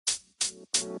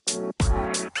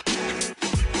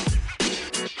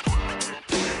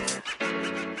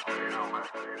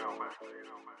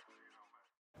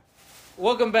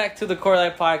Welcome back to the Core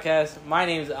Life Podcast. My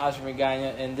name is Oscar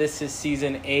Magana, and this is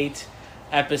Season 8,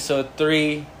 Episode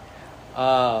 3.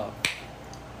 Man,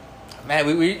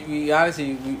 we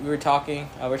honestly, we were talking,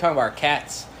 we're talking about our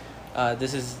cats.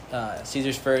 This is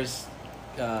Caesar's first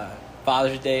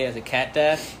Father's Day as a cat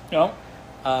dad. No.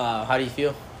 How do you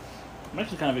feel? I'm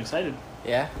actually kind of excited.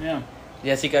 Yeah? Yeah.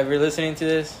 Jessica, if you're listening to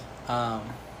this,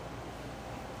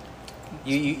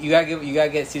 you gotta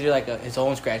get Caesar like his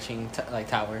own scratching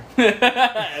tower.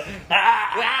 I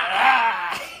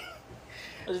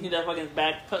just need that fucking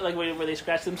back, like where they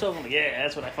scratch themselves. I'm like, yeah,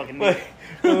 that's what I fucking need.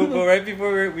 But right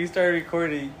before we started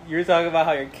recording, you were talking about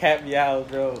how your cat meows,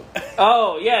 bro.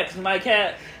 Oh yeah, because my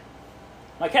cat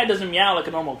doesn't meow like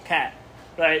a normal cat,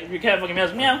 right? If your cat fucking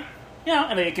meows, meow, meow,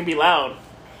 and then it can be loud.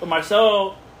 But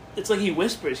Marcel, it's like he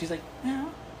whispers. He's like, meow,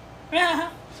 meow.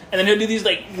 And then he'll do these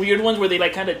like weird ones where they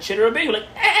like kind of chitter a bit. You're like,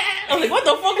 ah! I'm like, what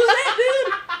the fuck was that,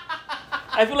 dude?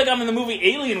 I feel like I'm in the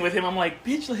movie Alien with him. I'm like,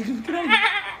 bitch, like, get out of here.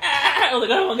 I was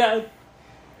like, oh my god.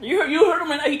 You heard him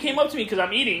when he came up to me because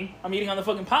I'm eating on the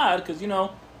fucking pod because, you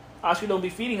know, Oscar don't be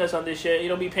feeding us on this shit. He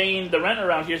don't be paying the rent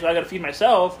around here, so I gotta feed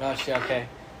myself. Oh shit, okay.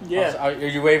 Yeah. Are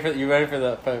you ready for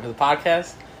the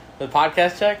podcast? The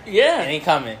podcast check? Yeah. It ain't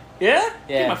coming. Yeah?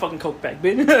 Yeah. Get my fucking Coke back,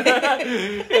 bitch.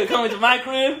 You're coming to my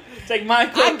crib, take my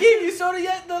Coke. I gave you soda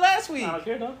the last week. I don't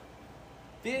care, dog.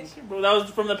 Bitch. Bro, that was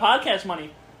from the podcast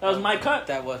money. That was my cut.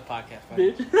 That was podcast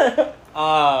money. Bitch.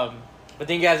 But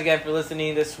thank you guys again for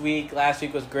listening this week. Last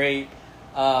week was great.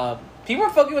 People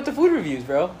are fucking with the food reviews,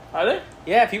 bro. Are they?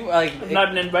 Yeah, people like. I've not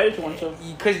been invited to one, so.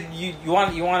 Because you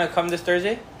want to come this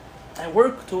Thursday? I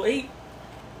work till 8.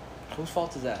 Whose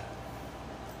fault is that?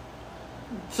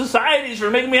 Societies for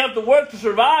making me have to work to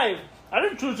survive. I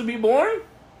didn't choose to be born.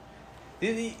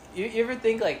 You ever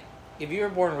think, like, if you were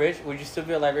born rich, would you still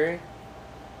be a librarian?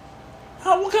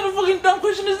 What kind of fucking dumb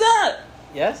question is that?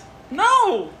 Yes?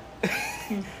 No!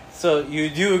 So you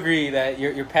do agree that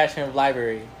your passion of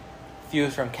library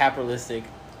fuels from capitalistic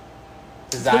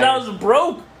desires? Because I was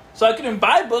broke, so I couldn't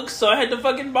buy books, so I had to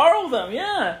fucking borrow them,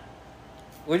 yeah.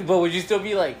 But would you still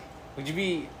be, like, would you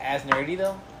be as nerdy,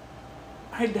 though?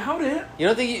 I doubt it. You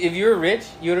don't think if you were rich,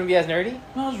 you wouldn't be as nerdy?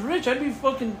 If I was rich, I'd be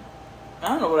fucking... I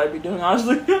don't know what I'd be doing,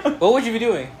 honestly. What would you be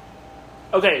doing?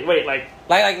 Okay, wait, like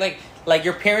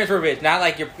your parents were rich, not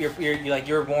like you're like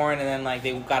you were born and then like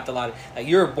they got the lottery. Like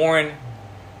you were born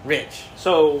rich.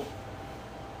 So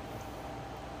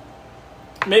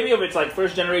maybe if it's like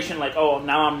first generation, like, oh,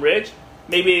 now I'm rich.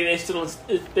 Maybe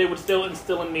they would still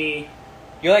instill in me.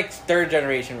 You're like third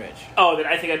generation rich. Oh, then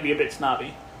I think I'd be a bit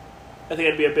snobby. I think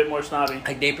I'd be a bit more snobby.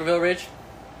 Like Naperville rich.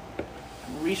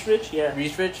 Reese rich, yeah.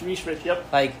 Reese rich.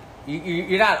 Yep. Like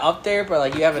you're not up there, but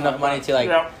like you have enough money to like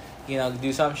you know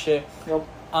do some shit. Yep.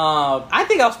 I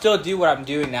think I'll still do what I'm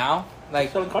doing now.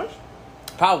 Like selling cars.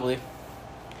 Probably.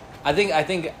 I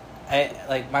think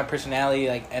like my personality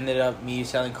like ended up me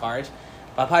selling cars.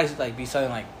 But I'll probably like be selling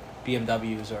like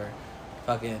BMWs or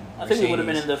fucking Mercedes. I think we would have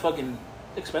been in the fucking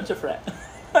expensive frat.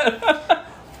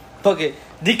 Fuck it.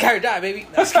 D-car die, baby.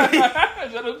 No, Is that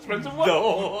an expensive one?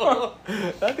 No.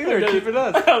 I think they were cheaper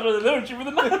than us. They were cheaper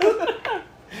than us.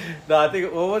 No, I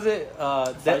think, what was it?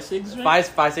 5.6, right?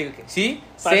 5.6. Okay. See?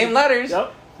 5.6. Same letters.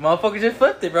 Yep. Motherfucker just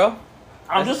flipped it, bro.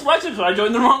 I'm dyslexic, so I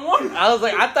joined the wrong one. I was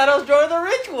like, I thought I was joining the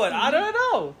rich one. I don't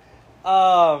know.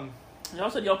 Y'all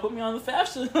said y'all put me on the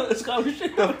FAFSA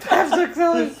scholarship. The FAFSA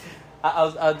scholarship.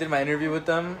 I did my interview with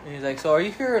them, and he's like, so are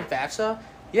you here in FAFSA?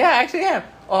 Yeah, I actually am.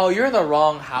 Oh, you're in the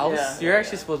wrong house. Yeah, you're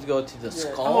actually supposed to go to the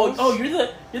Skulls. Oh, you're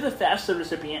the FAFSA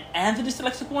recipient and the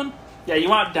dyslexic one? Yeah, you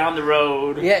want down the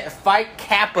road. Yeah, Phi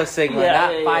Kappa Sigma,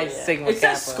 not Phi Sigma It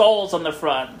Kappa. says Skulls on the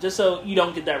front, just so you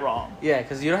don't get that wrong. Yeah,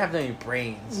 because you don't have any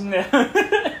brains.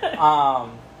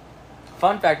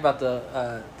 Fun fact about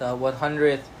the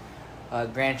 100th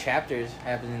Grand Chapters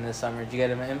happening this summer. Did you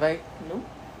get an invite? Nope.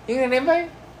 You get an invite?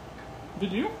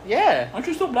 Did you? Yeah. Aren't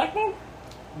you still blackballed?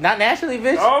 Not nationally,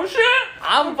 bitch. Oh, shit!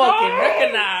 I'm fucking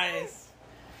recognized.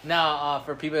 Now,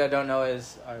 for people that don't know,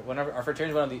 is our fraternity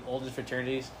is one of the oldest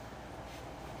fraternities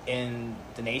in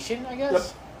the nation, I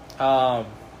guess. Yep.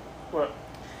 What?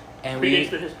 And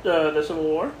predates the Civil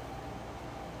War?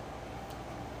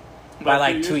 By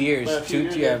like 2 years. By a few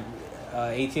years,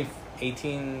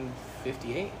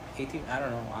 1858? 18? I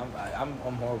don't know. I'm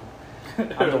horrible.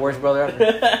 I'm the worst brother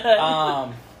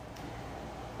ever.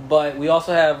 But we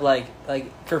also have like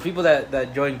for people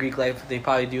that join Greek life, they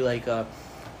probably do like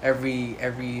every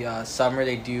summer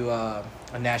they do a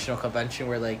national convention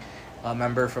where like a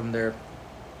member from the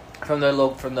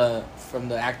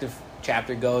active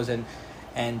chapter goes and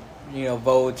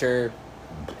votes or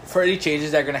for any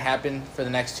changes that are going to happen for the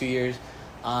next 2 years.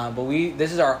 But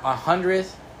this is our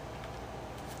 100th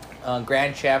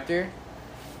grand chapter,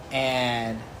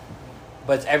 but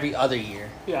it's every other year.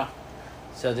 Yeah.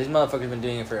 So these motherfuckers been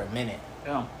doing it for a minute.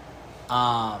 Yeah.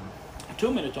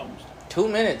 2 minutes almost. 2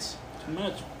 minutes. 2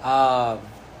 minutes.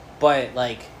 But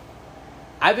like,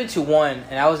 I've been to one,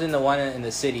 and I was in the one in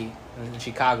the city in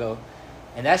Chicago,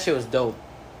 and that shit was dope.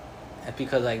 And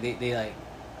because like they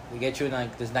get you in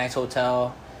like this nice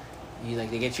hotel,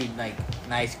 they get you like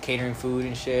nice catering food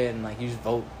and shit, and like you just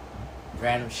vote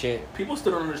random shit. People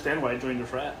still don't understand why I joined the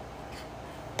frat.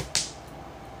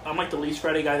 I'm like the least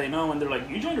fratty guy they know, and they're like,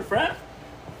 "You joined a frat?"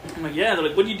 I'm like, "Yeah." They're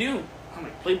like, "What do you do?" I'm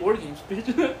like, "Play board games,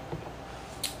 bitch."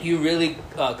 You really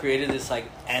created this like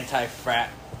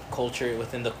anti-frat culture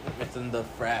within the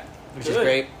frat, which is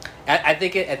great. I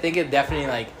think it definitely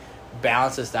like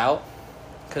balances out,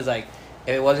 because like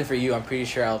if it wasn't for you, I'm pretty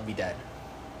sure I'll be dead.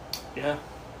 Yeah.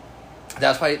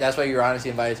 That's why you were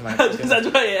honestly invited to my. That's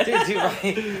why, yeah. Dude,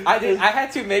 I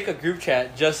had to make a group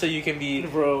chat just so you can be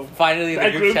finally in the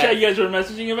that group chat you guys were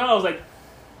messaging about. I was like,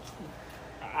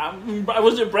 I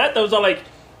wasn't Brett. That was all like,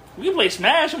 we can play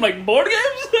Smash. I'm like, board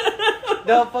games.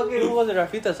 No, fucking who was it?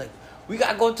 Rafita's like, we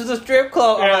gotta go to the strip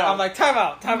club. Yeah. I'm like, time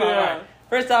out. Yeah. All right.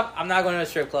 First off, I'm not going to a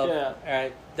strip club. Yeah. All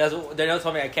right. Danielle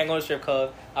told me I can't go to a strip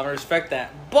club. I'm gonna respect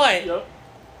that. But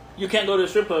you can't go to a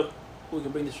strip club. We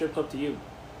can bring the strip club to you.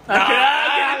 I'm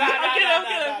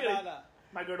kidding.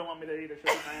 My girl don't want me to eat a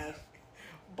strip on my ass.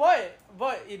 But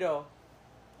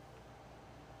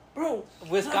bro,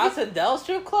 Wisconsin Dell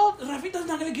strip club? Rafita's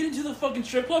not gonna get into the fucking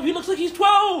strip club. He looks like he's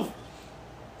 12.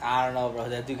 I don't know, bro.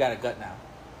 That dude got a gut now.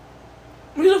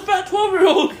 He's a fat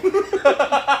 12-year-old.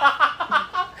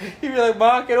 He'd be like,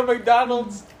 Ma, quiero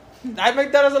McDonald's. ¿Hay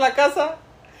McDonald's en la casa?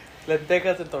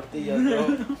 Lentejas and tortillas,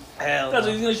 bro. Hell That's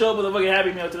no. what he's gonna show up with a fucking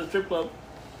Happy Meal to the strip club.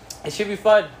 It should be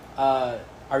fun. Are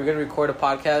we gonna record a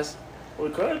podcast? We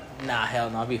could. Nah, hell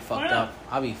no. I'll be fucked up.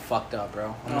 I'll be fucked up,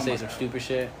 bro. I'm gonna say some stupid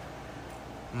shit.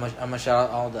 I'm gonna shout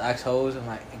out all the ex-hoes. I'm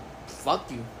like,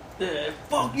 fuck you. Yeah,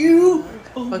 fuck you.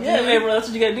 Fuck Yeah, you. man, bro. That's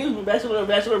what you gotta do.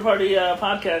 Bachelor party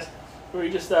podcast, where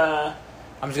you just I'm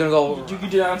just gonna go. you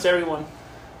denounce everyone.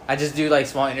 I just do like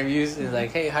small interviews. And it's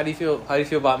like, hey, how do you feel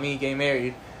about me getting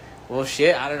married? Well,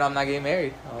 shit, I don't know. I'm not getting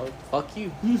married. Oh, fuck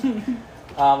you.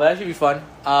 But that should be fun.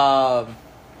 But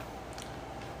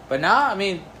now, I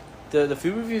mean, the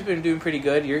food review's been doing pretty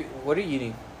good. What are you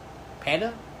eating?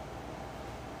 Panda?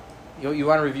 You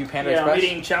want to review Panda Express? I'm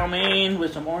eating chow mein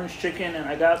with some orange chicken, and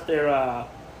I got their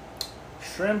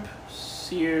shrimp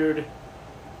seared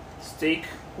steak,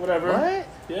 whatever. What?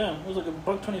 Yeah, it was like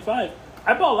 $1.25.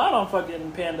 I bought a lot on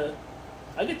fucking Panda.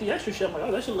 I get the extra shit. I'm like,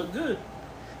 oh, that should look good.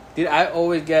 Dude, I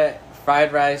always get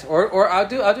fried rice or I'll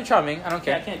do chow mein. I don't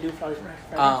care. Yeah, I can't do fried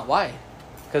rice. Why?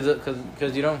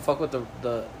 Because you don't fuck with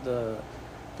the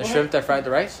shrimp that fried the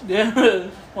rice? Yeah,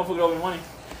 motherfucker over money.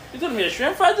 You telling me a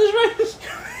shrimp fried this rice?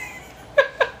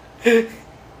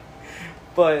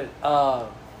 But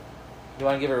you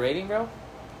want to give it a rating, bro?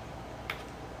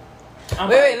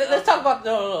 Wait, let's talk about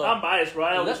no. I'm biased,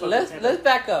 bro. Let's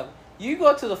back up. You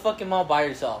go to the fucking mall by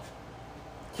yourself.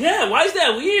 Yeah, why is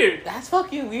that weird? That's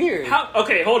fucking weird. How?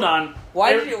 Okay, hold on.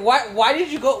 Why did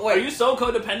you go? Wait. Are you so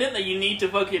codependent that you need to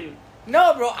fucking?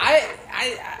 No, bro.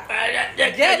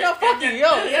 Yeah, no, fuck you,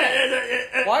 yo.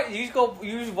 Yeah. Why you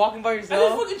just walking by I yourself?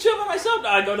 just fucking chill by myself.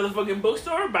 I go to the fucking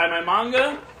bookstore, buy my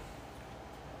manga.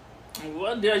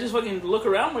 What? Did I just fucking look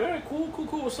around? I'm like, all right, cool.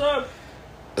 What's up?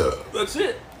 That's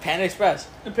it. Panda Express.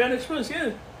 And Panda Express,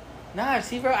 yeah. Nah,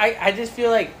 see, bro. I just feel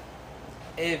like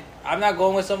if I'm not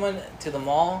going with someone to the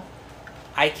mall,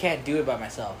 I can't do it by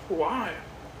myself. Why?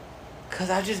 Cause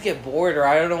I just get bored or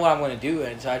I don't know what I'm gonna do,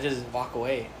 and so I just walk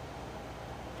away.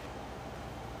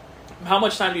 How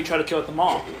much time do you try to kill at the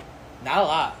mall? Not a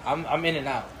lot. I'm in and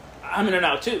out. I'm in and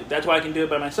out too. That's why I can do it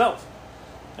by myself.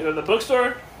 I go to the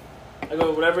bookstore. I go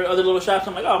to whatever other little shops.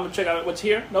 I'm like, oh, I'm gonna check out what's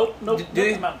here. Nope.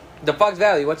 I'm out. The Fox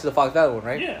Valley. You went to the Fox Valley one,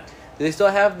 right? Yeah. Do they still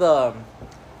have the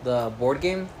board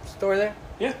game store there?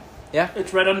 Yeah. Yeah.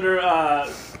 It's right under.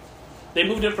 They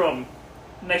moved it from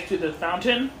next to the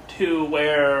fountain to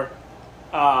where,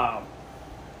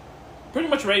 pretty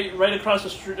much right across the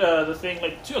street. The thing,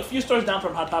 like a few stores down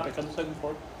from Hot Topic on the second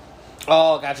floor.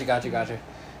 Oh, gotcha.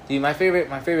 Dude, my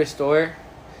favorite store.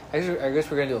 I guess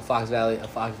we're gonna do a Fox Valley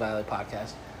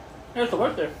podcast. I used to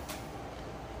work there.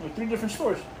 Like 3 different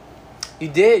stores. You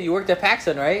did. You worked at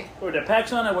PacSun, right? I worked at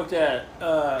PacSun. I worked at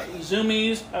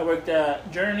Izumi's. I worked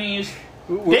at Journeys.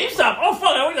 GameStop. Oh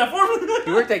fuck! I worked at 4.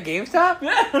 You worked at GameStop?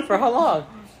 Yeah. For how long?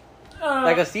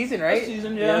 Like a season, right? A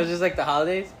season, yeah. It was just like the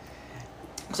holidays.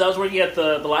 So I was working at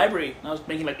the library, and I was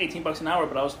making like $18 an hour,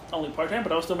 but I was only part-time,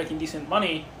 but I was still making decent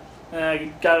money. And I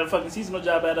got a fucking seasonal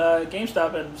job at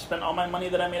GameStop and spent all my money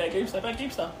that I made at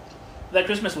GameStop. That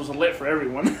Christmas was lit for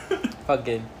everyone.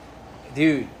 Fucking,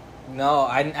 dude. No,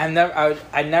 I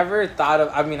never thought of.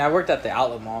 I mean, I worked at the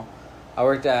outlet mall. I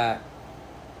worked at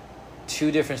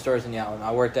 2 different stores in the outlet.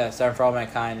 I worked at Seven for All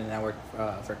Mankind, and I worked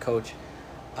for Coach.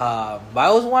 But I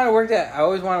always wanted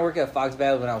to work at Fox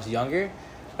Valley when I was younger.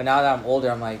 But now that I'm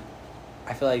older, I'm like,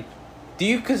 I feel like, do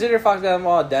you consider Fox Valley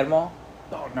Mall a dead mall?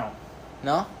 Oh no.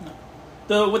 No.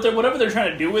 No. Whatever they're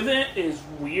trying to do with it is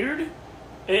weird.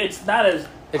 It's not as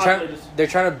they're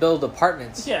trying to build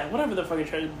apartments. Yeah, whatever they're fucking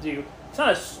trying to do. It's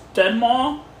not a dead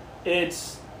mall.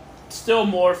 It's still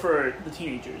more for the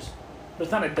teenagers. But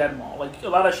it's not a dead mall. Like, a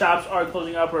lot of shops are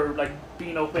closing up or, like,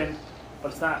 being open,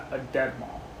 but it's not a dead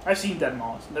mall. I've seen dead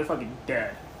malls. They're fucking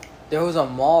dead. There was a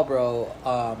mall, bro,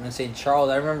 in St. Charles.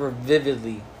 I remember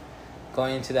vividly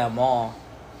going into that mall.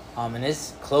 And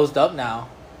it's closed up now.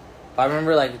 But I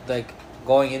remember, like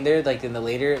going in there, like, in the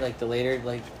later,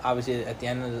 obviously at the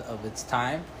end of its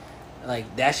time.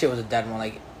 Like, that shit was a dead mall.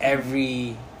 Like,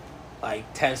 every,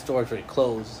 10 stores were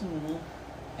closed. Mm-hmm.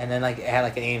 And then, like, it had,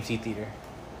 like, an AMC theater.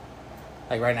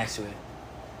 Like, right next to it.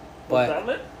 Was that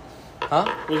lit?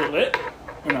 Huh? Was it lit?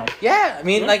 Or no? Yeah, I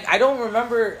mean, like, I don't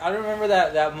remember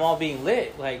that mall being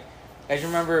lit. Like, I just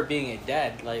remember it being a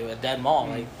dead mall.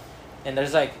 Mm-hmm. Like, and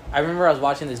there's, like, I remember I was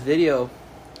watching this video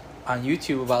on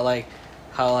YouTube about, like,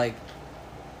 how, like,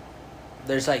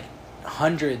 there's, like,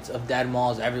 hundreds of dead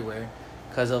malls everywhere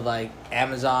because of, like,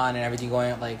 Amazon and everything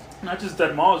going up, like... Not just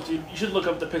dead malls, dude. You should look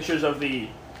up the pictures of the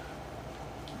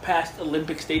past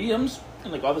Olympic stadiums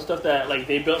and, like, all the stuff that, like,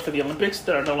 they built for the Olympics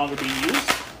that are no longer being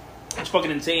used. It's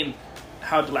fucking insane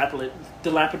how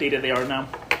dilapidated they are now.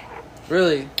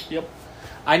 Really? Yep.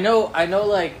 I know,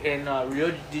 like, in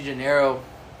Rio de Janeiro,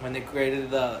 when they created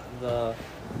the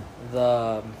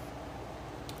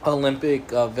Olympic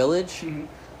village... Mm-hmm.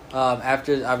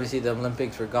 After obviously the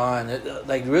Olympics were gone,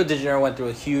 like Rio de Janeiro went through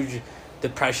a huge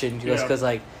depression just because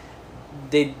like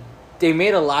they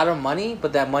made a lot of money,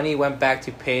 but that money went back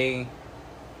to paying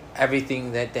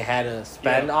everything that they had to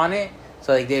spend on it.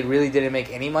 So like they really didn't make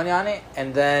any money on it,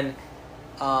 and then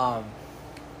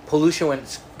pollution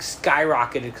went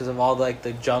skyrocketed because of all like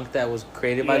the junk that was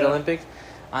created by the Olympics.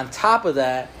 On top of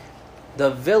that,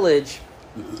 the village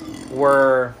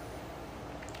were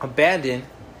abandoned.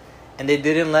 And they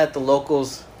didn't let the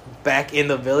locals back in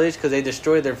the village because they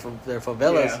destroyed their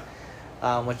favelas,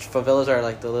 which favelas are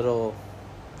like the little,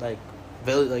 like,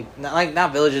 village, like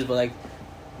not villages, but like,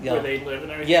 where they live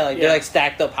and everything. Yeah, like they're like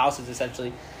stacked up houses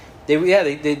essentially.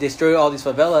 They destroyed all these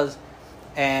favelas,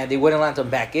 and they wouldn't let them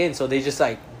back in, so they just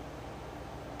like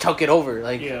took it over.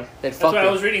 Like that's why I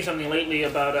was reading something lately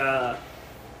about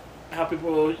how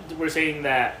people were saying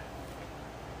that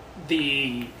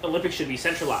the Olympics should be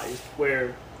centralized,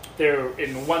 where they're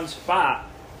in one spot,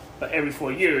 but every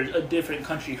 4 years, a different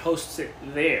country hosts it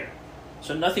there.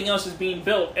 So nothing else is being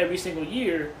built every single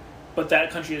year, but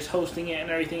that country is hosting it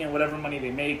and everything, and whatever money they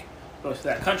make goes to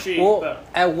that country. Well,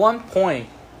 at one point,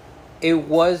 it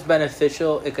was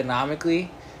beneficial economically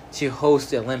to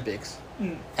host the Olympics.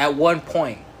 At one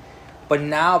point. But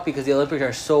now, because the Olympics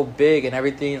are so big and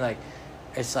everything, like,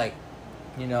 it's like,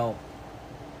 you know...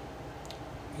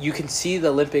 You can see the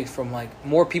Olympics from like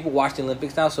more people watch the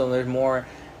Olympics now, so there's more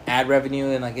ad revenue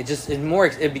and like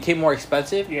it became more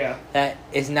expensive. Yeah, that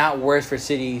it's not worth for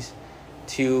cities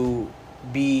to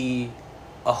be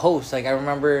a host. Like I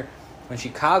remember when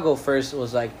Chicago first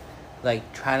was like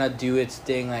trying to do its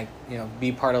thing, like you know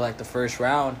be part of like the first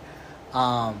round.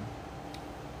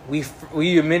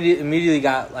 We immediately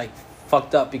got like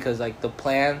fucked up because like the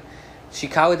plan,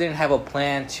 Chicago didn't have a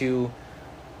plan to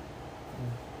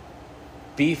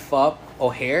beef up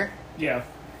O'Hare. Yeah.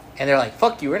 And they're like,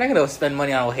 fuck you, we're not going to spend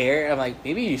money on O'Hare. I'm like,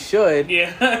 maybe you should.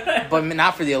 Yeah. But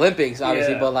not for the Olympics,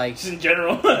 obviously. But like... just in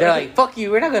general. They're like, fuck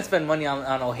you, we're not going to spend money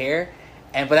on O'Hare.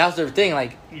 But that was their thing.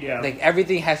 Like, like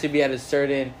everything has to be at a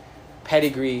certain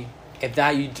pedigree. If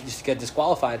not, you just get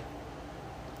disqualified.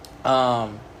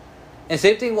 And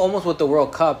same thing almost with the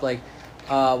World Cup. Like,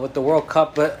 with the World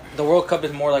Cup. But the World Cup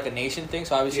is more like a nation thing.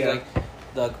 So obviously, like,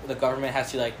 the government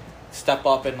has to, like, step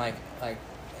up and, like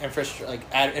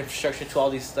add infrastructure to all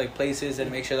these like places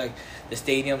and make sure like the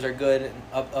stadiums are good and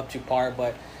up to par.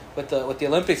 But with the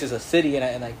Olympics, it's a city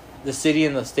and like the city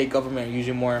and the state government are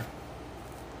usually more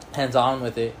hands on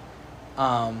with it.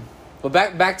 But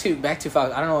back to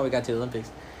Fox. I don't know why we got to the Olympics.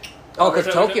 Oh,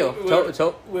 because Tokyo.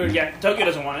 Tokyo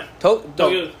doesn't want it.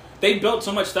 Tokyo. They built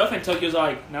so much stuff and Tokyo's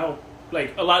like no.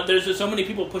 Like a lot. There's just so many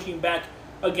people pushing back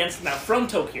against that from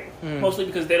Tokyo, mostly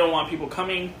because they don't want people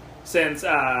coming since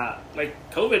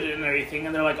like COVID and everything,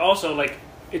 and they're like also like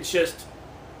it's just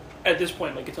at this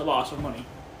point like it's a loss of money.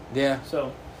 Yeah.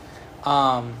 So,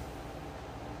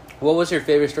 what was your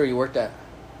favorite store you worked at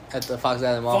the Fox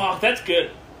Island Mall? Fuck, that's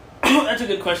good. That's a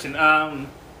good question.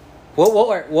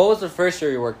 What was the first store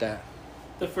you worked at?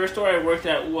 The first store I worked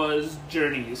at was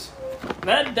Journeys.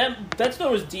 That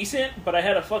store was decent, but I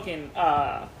had a fucking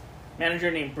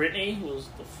manager named Brittany who was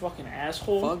the fucking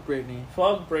asshole. Fuck Brittany.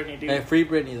 Fuck Brittany, dude. Hey, free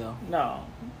Brittany though. No,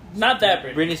 not that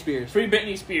Brittany. Britney Spears. Free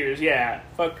Britney Spears, yeah.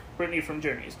 Fuck Brittany from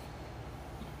Journeys.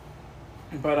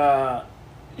 But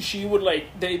she would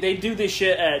like they do this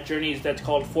shit at Journeys that's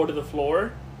called 4 to the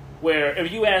floor, where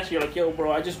if you ask, you're like, yo,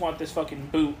 bro, I just want this fucking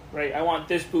boot, right? I want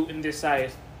this boot in this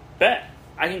size. Bet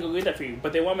I can go get that for you.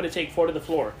 But they want me to take 4 to the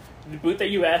floor. The boot that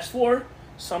you asked for,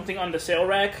 something on the sale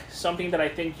rack, something that I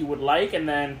think you would like, and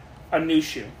then a new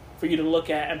shoe for you to look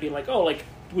at and be like, oh, like,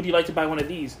 would you like to buy one of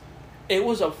these? It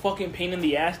was a fucking pain in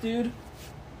the ass, dude,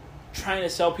 trying to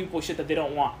sell people shit that they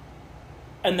don't want.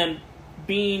 And then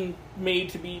being made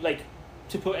to be, like,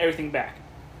 to put everything back.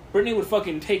 Brittany would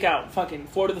fucking take out fucking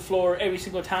 4 to the floor every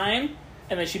single time,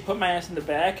 and then she'd put my ass in the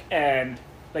back and,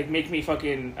 like, make me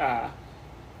fucking,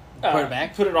 put it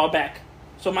back? Put it all back.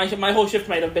 So my whole shift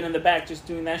might have been in the back just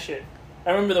doing that shit. I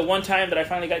remember the one time that I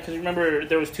finally got, because remember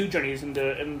there was 2 Journeys in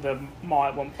the mall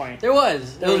at one point. There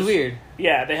was. It was weird.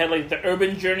 Yeah, they had like the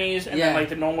urban Journeys and then like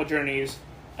the normal Journeys.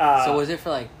 So was it for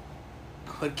like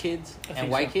hood kids and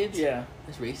white kids? Yeah.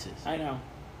 That's racist. I know.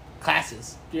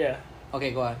 Classes. Yeah. Okay,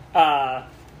 go on.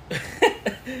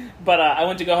 But I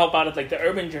went to go help out at like the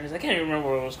urban Journeys. I can't even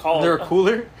remember what it was called. They were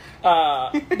cooler?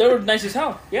 They were nice as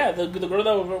hell. Yeah, the girl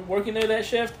that was working there that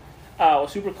shift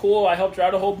was super cool. I helped her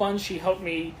out a whole bunch. She helped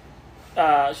me.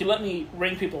 She let me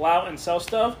ring people out and sell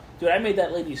stuff. Dude, I made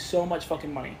that lady so much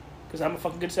fucking money. Because I'm a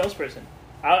fucking good salesperson.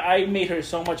 I made her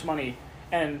so much money.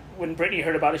 And when Brittany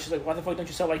heard about it, she's like, why the fuck don't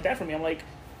you sell like that for me? I'm like,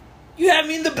 you have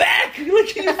me in the back! Like, you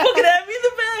fucking have me in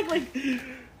the back! Like,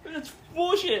 that's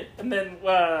bullshit. And then,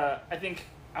 I think,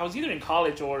 I was either in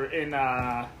college or in,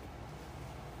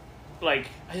 like,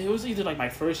 it was either like my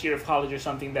first year of college or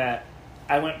something that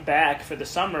I went back for the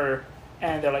summer.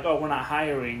 And they're like, oh, we're not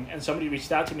hiring. And somebody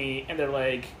reached out to me, and they're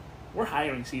like, we're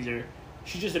hiring, Caesar.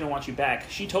 She just didn't want you back.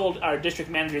 She told our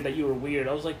district manager that you were weird.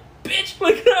 I was like, bitch!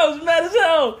 Like, I was mad as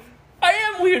hell. I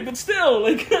am weird, but still.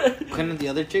 Like, couldn't the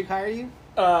other chick hire you?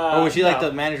 Or was she like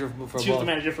the manager for both? She was the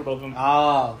manager for both of them.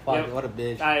 Oh, fuck. Yep. What a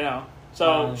bitch. I know.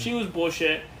 So, she was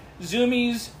bullshit.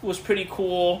 Zoomies was pretty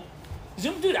cool.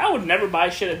 Dude, I would never buy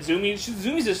shit at Zoomies.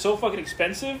 Zoomies is so fucking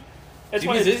expensive. That's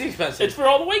why it's expensive. It's for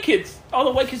all the white kids. All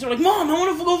the white kids are like, Mom, I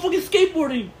want to go fucking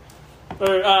skateboarding.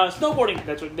 Or snowboarding.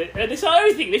 That's what they sell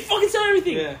everything. They fucking sell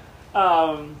everything. Yeah.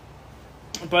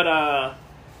 But I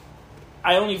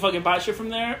only fucking bought shit from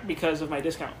there because of my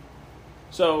discount.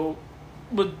 So,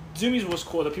 but Zoomies was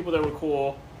cool. The people there were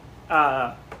cool.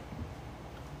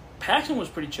 Paxton was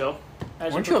pretty chill.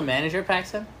 Weren't you a manager at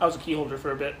Paxton? I was a key holder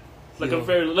for a bit. Like they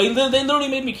literally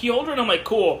made me key holder, and I'm like,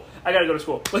 cool. I gotta go to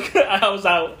school. Like I was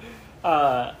out.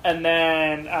 And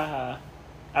then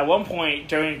at one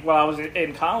point while I was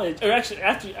in college, or actually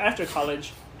after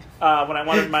college, when I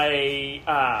wanted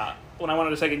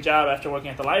a second job after working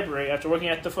at the library, after working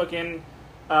at the fucking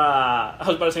I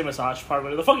was about to say massage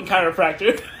parlor, the fucking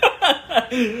chiropractor.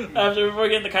 After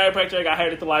working at the chiropractor, I got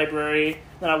hired at the library.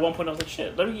 Then at one point I was like,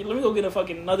 shit, let me go get a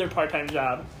fucking another part-time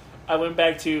job. I went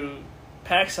back to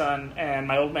PacSun, and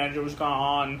my old manager was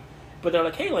gone. But they're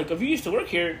like, hey, like, if you used to work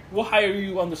here, we'll hire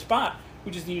you on the spot.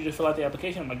 We just need you to fill out the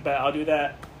application. I'm like, bet, I'll do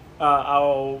that.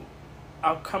 I'll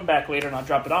come back later and I'll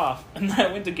drop it off. And then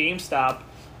I went to GameStop,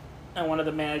 and one of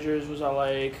the managers was all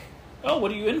like, oh,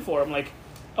 what are you in for? I'm like,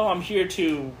 oh, I'm here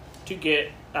to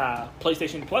get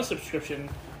PlayStation Plus subscription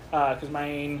because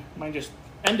mine just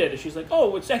ended. And she's like,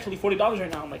 oh, it's actually $40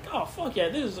 right now. I'm like, oh, fuck yeah,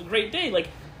 this is a great day. Like,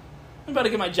 I'm about to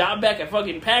get my job back at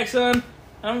fucking PacSun, and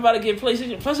I'm about to get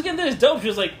PlayStation Plus again. This is dope. She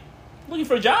was like, looking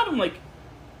for a job? I'm like,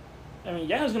 I mean,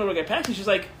 yeah, I was going to work at PacSun. She's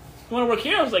like, you want to work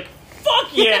here? I was like, fuck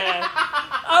yeah.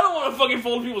 I don't want to fucking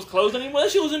fold people's clothes anymore.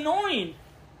 That shit was annoying.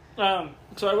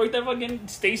 So I worked at fucking,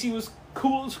 Stacy was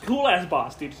cool ass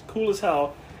boss, dude. Cool as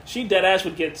hell. She dead ass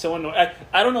would get so annoyed.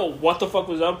 I don't know what the fuck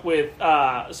was up with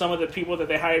some of the people that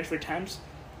they hired for temps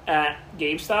at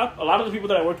GameStop. A lot of the people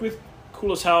that I worked with,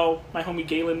 cool as hell. My homie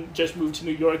Galen just moved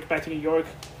to back to New York.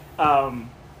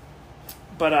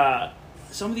 But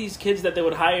some of these kids that they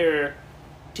would hire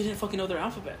didn't fucking know their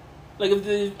alphabet. Like,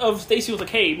 if Stacy was like,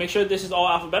 hey, make sure this is all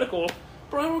alphabetical.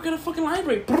 Bro, I work at a fucking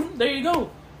library. There you go.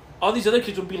 All these other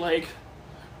kids would be like,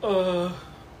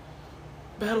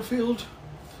 Battlefield,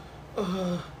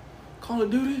 Call of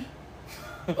Duty.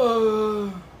 There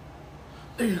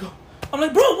you go. I'm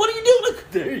like, bro, what are you doing?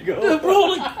 Like, there you go, bro.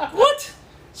 Like, what?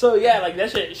 So yeah, like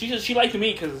that shit. She liked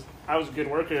me because I was a good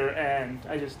worker and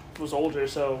I just was older,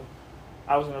 so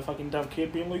I wasn't a fucking dumb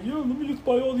kid being like, yo, let me just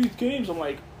buy all these games. I'm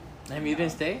like, and you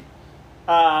didn't stay?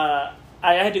 I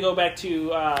had to go back to.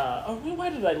 Why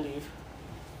did I leave?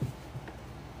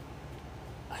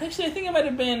 Actually, I think it might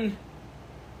have been.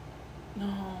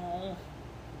 No.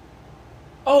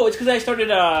 Oh, it's because I started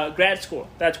grad school.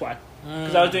 That's why.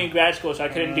 Because I was doing grad school, so I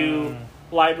couldn't do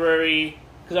library.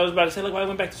 Because I was about to say, like, well, I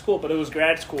went back to school, but it was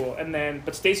grad school. And then,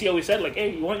 but Stacy always said, like,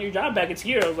 hey, you want your job back? It's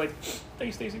here. I was like,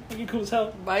 thanks, Stacy. You're cool as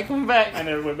hell. Bye, come back. I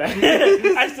never went back.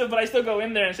 I still go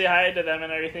in there and say hi to them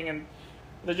and everything, and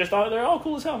they're all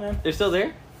cool as hell, man. They're still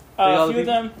there? A few of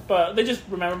them, but they just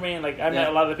remember me, and like I met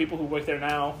a lot of the people who work there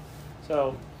now.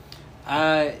 So,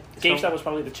 GameStop was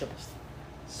probably the chillest.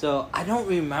 So I don't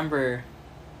remember.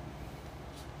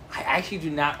 I actually do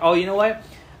not. Oh, you know what?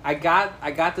 I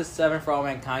got the 7 for All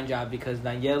Mankind job because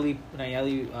Nayeli,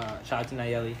 shout out to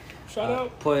Nayeli. Shout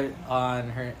out. Put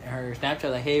on her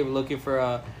Snapchat like, hey, we're looking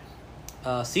for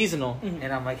a seasonal,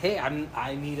 and I'm like, hey,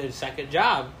 I need a second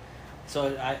job.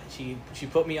 So she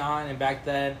put me on, and back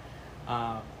then,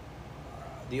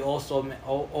 the old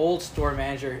store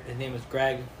manager, his name was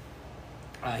Greg.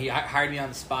 He hired me on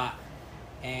the spot,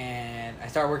 and I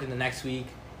started working the next week,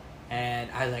 and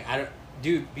I was like,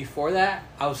 dude, before that,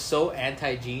 I was so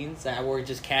anti-jeans that I wore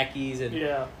just khakis and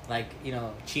like, you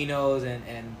know, chinos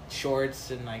and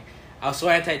shorts, and like I was so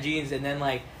anti-jeans, and then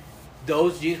like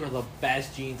those jeans were the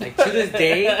best jeans. Like to this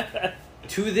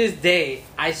day,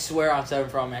 I swear on 7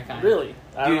 for All Mankind. Really?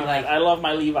 Dude, like I love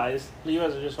my Levi's.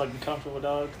 Levi's are just fucking comfortable,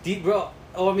 dog. Bro,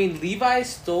 I mean, Levi's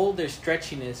stole their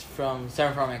stretchiness from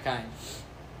 7 for All Mankind.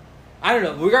 I don't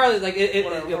know. Regardless, like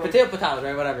potatoes,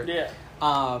 right? Whatever. Yeah.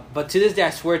 But to this day,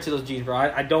 I swear to those jeans, bro.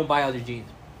 I don't buy other jeans.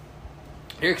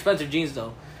 They're expensive jeans,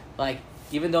 though. Like,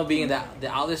 even though being in the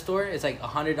outlet store, it's like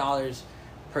 $100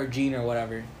 per jean or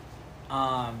whatever.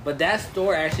 But that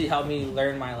store actually helped me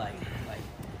learn my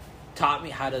taught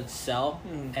me how to sell,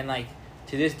 and like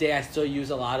to this day, I still use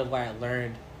a lot of what I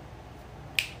learned.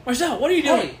 Marcel, what are you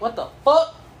doing? Hey, what the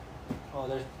fuck?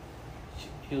 Oh,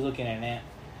 he was looking at an ant.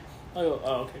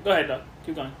 Oh, okay. Go ahead, dog.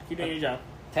 Keep going. Keep doing your job.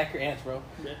 Attack your ants, bro.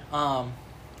 Yeah.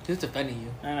 He was defending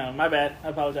you. I know. My bad. I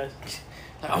apologize.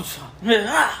 Like, I'm sorry.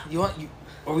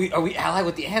 Are we allied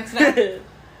with the ants now?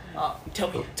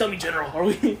 Tell me, General. Are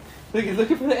we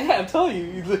looking for the ant? I'm telling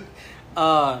you.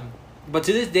 But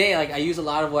to this day, like I use a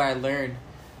lot of what I learned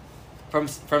from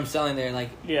selling there.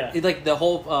 Like it's like the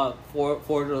whole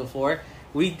floor to the floor.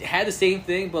 We had the same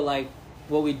thing, but like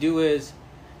what we do is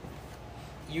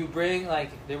you bring like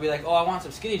they'll be like, oh, I want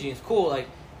some skinny jeans. Cool, like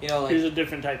you know, like these are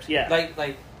different types. Yeah.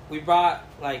 Like we brought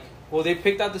like they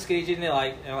picked out the skinny jeans they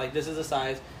like, and like this is the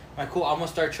size. I'm like, cool, I'm gonna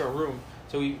start your room.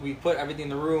 So we put everything in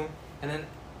the room, and then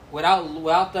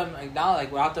without them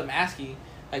without them asking,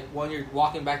 like when you're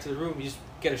walking back to the room, you just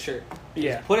get a shirt. You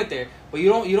just put it there, but you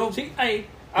don't. See, I'm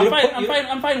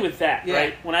fine with that. Yeah.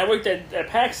 Right. When I worked at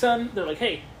PacSun, they're like,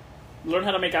 hey, learn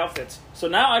how to make outfits. So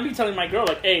now I'd be telling my girl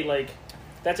like, hey, like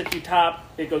that's a cute top.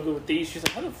 It go good with these. She's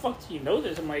like, how the fuck do you know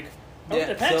this? I'm like, I worked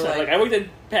at PacSun. So like I worked at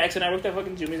PacSun. I worked at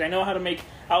fucking Jimmy's. I know how to make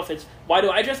outfits. Why do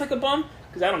I dress like a bum?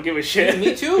 Because I don't give a shit.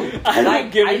 Me too. I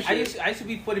don't give a shit. I used to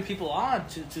be putting people on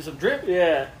to some drip.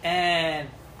 Yeah. And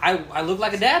I look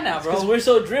like a dad now, bro. Because we're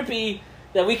so drippy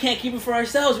that we can't keep it for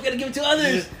ourselves. We gotta give it to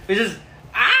others. We just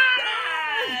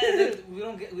we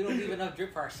don't leave enough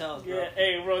drip for ourselves, bro. Yeah,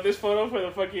 hey, bro, this photo for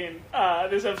the fucking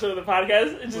this episode of the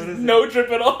podcast, it's just no drip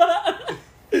at all.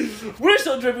 We're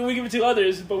so drippy, we give it to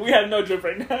others, but we have no drip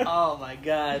right now. Oh my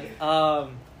god,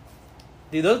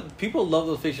 dude, those people love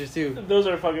those pictures too. Those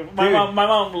are fucking. My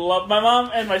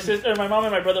mom and my sister, my mom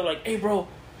and my brother were like, hey, bro,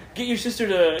 get your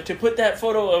sister to put that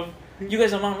photo of you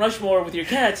guys on Mount Rushmore with your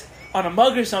cats on a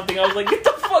mug or something. I was like, get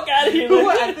the fuck out of here.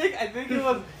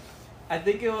 I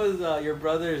think it was your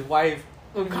brother's wife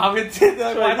who commented.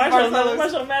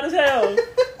 Marcel mad as hell.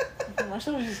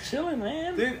 Marcel was just chilling,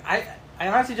 man. Dude, I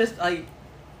honestly just like.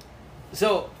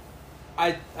 So,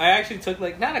 I actually took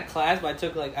like not a class, but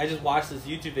I just watched this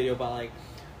YouTube video about like,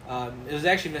 it was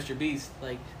actually Mr. Beast.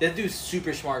 Like this dude's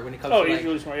super smart when it comes to he's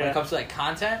really smart, when it comes to like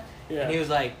content. Yeah. And he's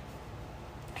like,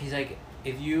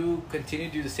 if you continue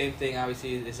to do the same thing,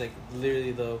 obviously it's like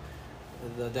literally the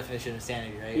definition of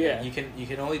insanity, right? Yeah. Like, you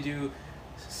can only do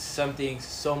something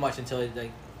so much until it,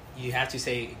 like you have to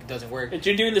say it doesn't work. But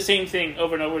you're doing the same thing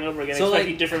over and over and over again, so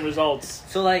expecting like, different results.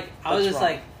 So like I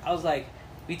was like,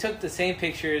 we took the same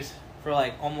pictures for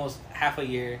like almost half a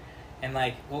year, and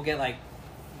like we'll get like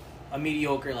a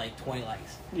mediocre like 20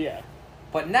 likes. Yeah.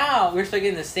 But now we're still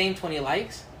getting the same 20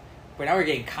 likes, but now we're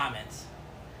getting comments,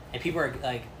 and people are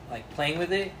like playing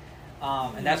with it,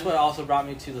 and that's what also brought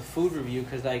me to the food review,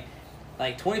 because like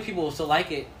 20 people will still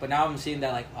like it, but now I'm seeing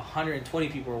that like 120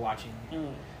 people are watching.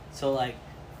 So like,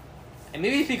 and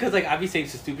maybe it's because like I be saying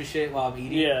some stupid shit while I'm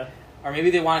eating. Yeah. Or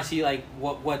maybe they want to see like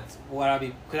what I'll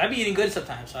be, because I be eating good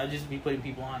sometimes, so I just be putting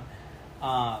people on.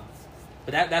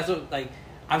 But that's what, like,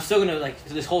 I'm still gonna, like,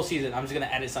 this whole season I'm just gonna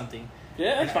edit something.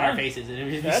 Yeah, that's in fine. our faces, and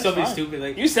it'd be That's something fine. stupid.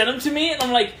 Like, You sent them to me, and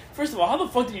I'm like, first of all, how the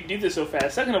fuck did you do this so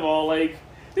fast? Second of all, like,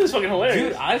 this is fucking hilarious.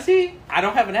 dude, honestly, I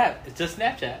don't have an app. It's just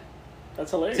Snapchat.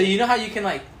 That's hilarious. So you know how you can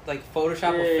like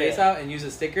Photoshop a face Yeah. out and use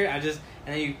a sticker? I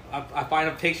find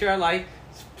a picture I like,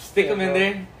 stick them in bro.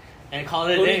 there, and call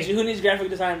it a who day. needs graphic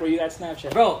design, bro? You got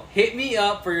Snapchat. Bro, hit me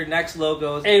up for your next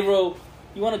logos. Hey, bro,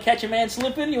 you want to catch a man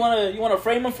slipping? You want to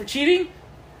frame him for cheating?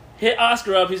 Hit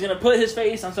Oscar up. He's gonna put his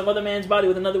face on some other man's body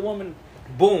with another woman.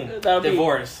 Boom. That'll be-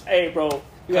 Divorce. Hey, bro,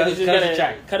 Cut us a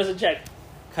check. Cut us a check.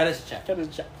 Cut us a check. Cut us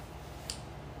a check.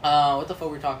 What the fuck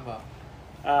were we talking about?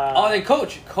 Then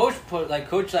coach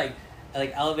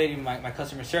elevating my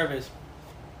customer service,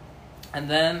 and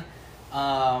then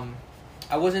I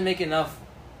wasn't getting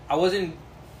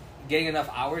enough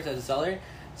hours as a seller,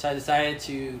 so I decided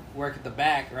to work at the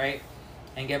back, right,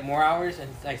 and get more hours,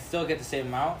 and I still get the same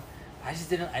amount. I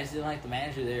just didn't like the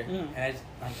manager there, and I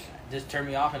just turned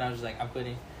me off, and I was like, I'm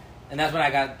quitting, and that's when I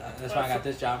got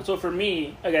this job. So for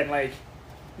me, again, like,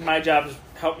 my job has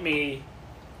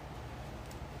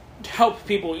help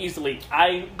people easily.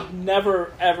 I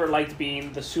never ever liked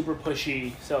being the super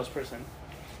pushy salesperson.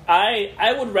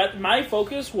 I would my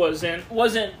focus wasn't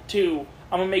to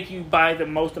I'm gonna make you buy the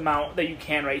most amount that you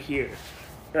can right here,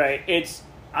 right? It's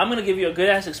I'm gonna give you a good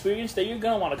ass experience that you're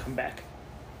gonna want to come back,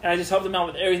 and I just help them out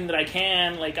with everything that I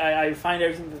can. Like I find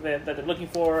everything that they're looking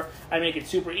for. I make it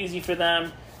super easy for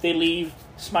them. They leave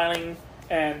smiling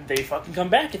and they fucking come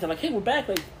back and they're like, hey, we're back.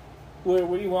 Like,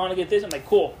 where you want to get this? I'm like,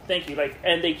 cool, thank you. Like,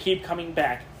 and they keep coming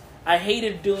back. I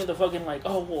hated doing the fucking like,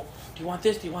 oh well, do you want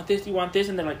this? Do you want this? Do you want this?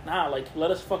 And they're like, nah, like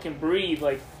let us fucking breathe.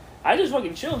 Like, I just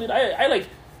fucking chill, dude. I like,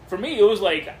 for me it was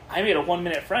like I made a 1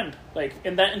 minute friend. Like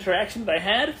in that interaction that I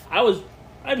had,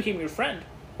 I became your friend,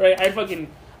 right? I'm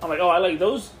like, oh, I like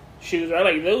those shoes, or I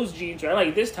like those jeans, or I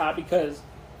like this top because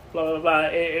blah blah blah.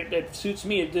 It suits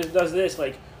me. It just does this.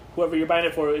 Like whoever you're buying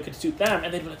it for, it could suit them.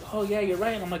 And they'd be like, oh yeah, you're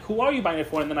right. And I'm like, who are you buying it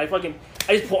for? And then I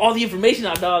just pull all the information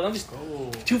out, dog. I'm just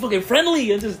too fucking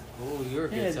friendly and just. Oh, you're a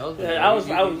good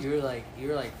salesman. You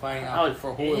were like finding out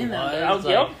for who it was.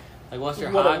 Like what's your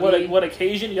hobby? What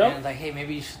occasion? Yep. And like, hey,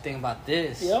 maybe you should think about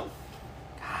this. Yep.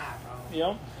 God,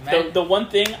 bro. Yep. The one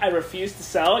thing I refuse to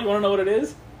sell. You want to know what it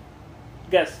is?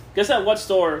 Guess at what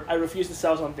store I refuse to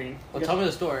sell something. Well, tell me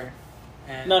the store.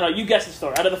 And No, you guess the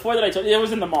store. Out of the 4 that I told you, it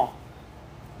was in the mall.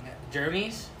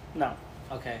 Jeremy's? No.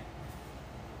 Okay.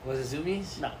 Was it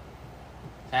Zoomies? No.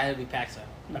 It had to be Paxa.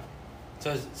 No.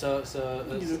 So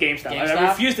This is GameStop. I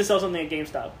refuse to sell something at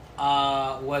GameStop.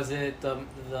 Was it the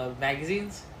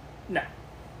magazines? No.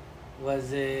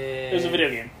 Was it? It was a video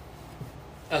game.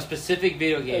 A specific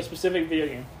video game. A specific video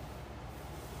game.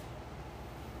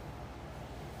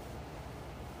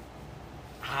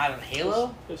 I don't know,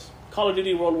 Halo? It's Call of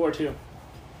Duty World War II.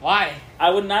 Why?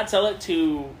 I would not sell it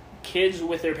to kids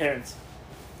with their parents.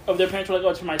 If their parents were like, oh,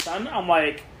 it's for my son, I'm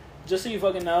like, just so you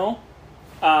fucking know,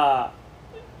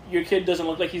 your kid doesn't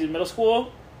look like he's in middle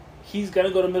school. He's going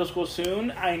to go to middle school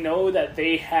soon. I know that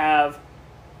they have,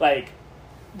 like,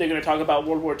 they're going to talk about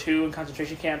World War II and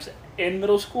concentration camps in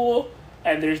middle school,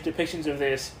 and there's depictions of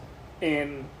this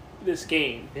in this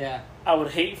game. Yeah. I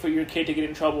would hate for your kid to get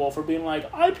in trouble for being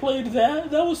like, I played that.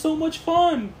 That was so much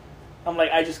fun. I'm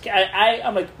like, I just can't.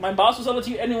 I'm like, my boss will sell it to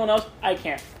you. Anyone else, I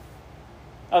can't.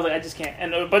 I was like, I just can't.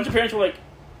 And a bunch of parents were like,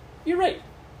 you're right.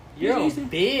 You're a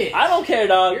bitch. I don't care,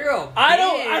 dog. You're a bitch. I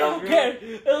don't care.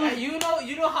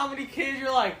 You know how many kids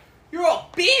you're like, you're a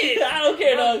bitch. I don't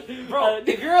care, dog. Bro,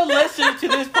 if you're a listener to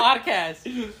this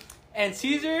podcast and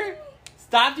Caesar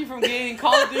stopped you from getting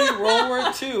Call of Duty World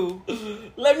War II,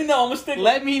 let me know. I'm gonna stick.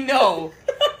 Let me know.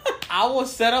 I will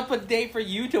set up a date for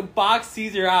you to box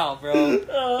Caesar out, bro. Even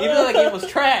though that game was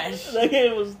trash. That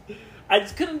game was. I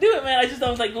just couldn't do it, man. I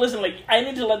was like, listen, like I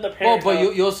need to let the parents. Oh,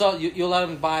 but you'll let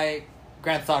him buy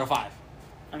Grand Theft Auto 5.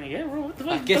 I mean, yeah, bro. What the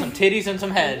fuck? Like, get some titties and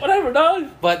some head. Whatever, dog.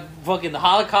 But fucking the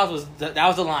Holocaust that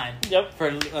was the line. Yep. For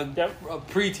a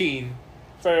preteen.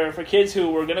 For kids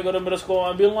who were gonna go to middle school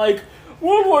and be like,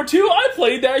 World War II, I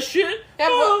played that shit.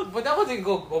 Yeah, but that wasn't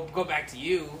go back to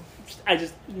you. I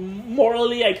just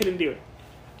morally I couldn't do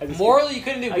it. Morally you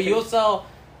couldn't do it, but you'll sell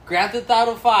Grand Theft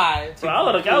Auto 5 to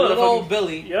little old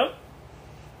Billy. Yep.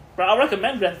 Bro, I'll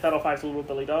recommend Grand Theft Auto 5 to little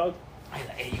Billy Dog. He's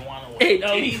like, hey, you want to Hey,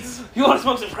 dog, you want to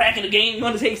smoke some crack in the game? You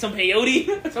want to take some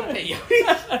peyote? Some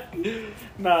peyote?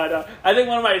 No. I think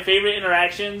one of my favorite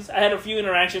interactions, I had a few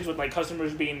interactions with, like,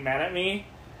 customers being mad at me.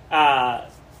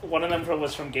 One of them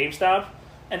was from GameStop,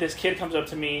 and this kid comes up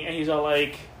to me, and he's all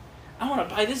like, I want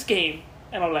to buy this game.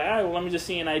 And I'm like, all right, well, let me just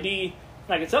see an ID,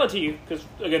 and I can sell it to you. Because,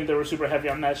 again, they were super heavy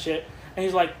on that shit. And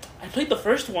he's like, I played the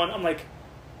first one. I'm like,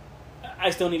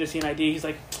 I still need to see an ID. He's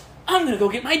like, I'm going to go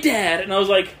get my dad. And I was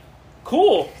like,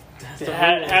 cool.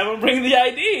 Have him bring the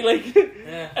ID. Like,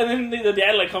 yeah. And then the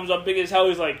dad like comes up big as hell.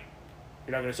 He's like,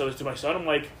 you're not going to sell this to my son? I'm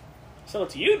like, sell it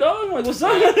to you, dog. I'm like, what's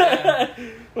up? Yeah.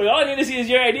 Like, all I need to see is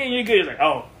your ID and you're good. He's like,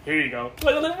 oh, here you go.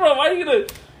 Like, bro, why are you going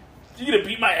to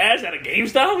beat my ass at a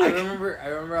GameStop? Like, I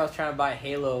remember I was trying to buy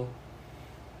Halo.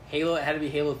 It had to be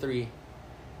Halo 3.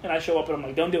 And I show up and I'm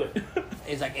like, don't do it.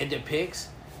 It's like, it depicts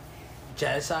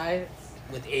genocide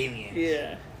with aliens.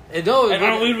 Yeah. And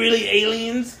aren't we really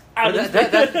aliens? That's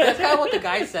kind of what the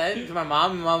guy said to my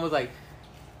mom. My mom was like,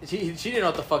 she didn't know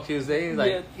what the fuck she was saying. He was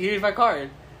like, here's my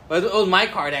card. But it was my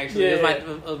card, actually. Yeah,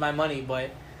 it was my money, but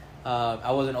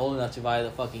I wasn't old enough to buy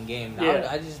the fucking game. Now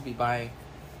I'd just be buying.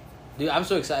 Dude, I'm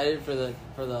so excited for the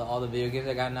all the video games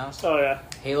I got announced. Oh, yeah.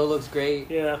 Halo looks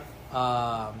great. Yeah.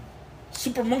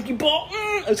 Super Monkey Ball.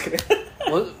 I was kidding. That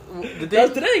was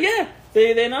today, yeah.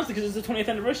 They announced it because it's the 20th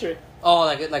anniversary. Oh,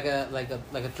 like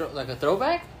a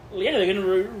throwback? Yeah, they're gonna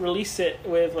release it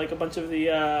with like a bunch of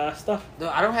the stuff. No,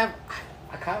 I don't have.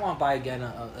 I kind of want to buy again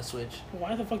a Switch.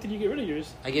 Why the fuck did you get rid of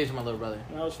yours? I gave it to my little brother.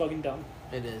 That was fucking dumb.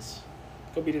 It is.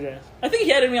 Go beat his ass. I think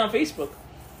he added me on Facebook.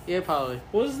 Yeah, probably.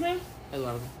 What was his name?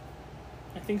 Eduardo.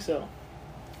 I think so.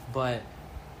 But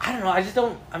I don't know. I just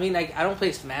don't. I mean, like, I don't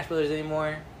play Smash Brothers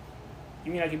anymore.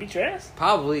 You mean I can beat your ass?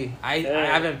 Probably. I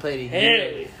haven't played it.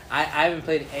 Hey. I haven't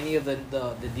played any of the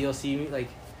DLC. Like.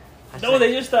 No,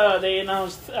 they just they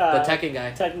announced the Tekken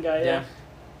guy. Tekken guy, yeah.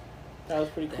 That was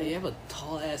pretty cool. You have a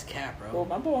tall ass cat, bro. Bro,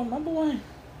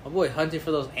 my boy hunting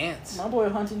for those ants. My boy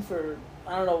hunting for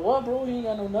I don't know what, bro. He ain't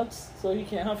got no nuts, so he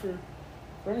can't hunt for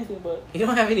anything. But he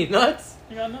don't have any nuts.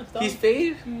 He got nuts, dog. He's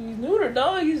faded. He's neutered,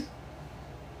 dog. He's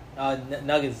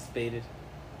Nuggets is faded.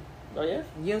 Oh yeah.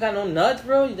 You don't got no nuts,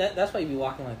 bro. That's why you be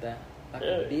walking like that, like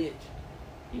a bitch.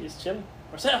 He just chilling.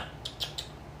 Marcel.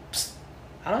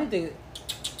 I don't think.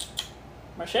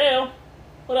 Marcel,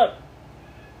 what up?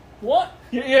 What?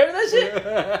 You heard that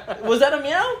shit? Was that a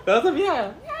meow? That was a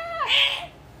meow.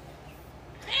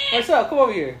 Marcel, come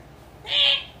over here.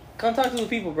 Come talk to the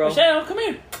people, bro. Marcel, come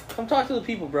here. Come talk to the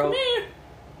people, bro. Come here.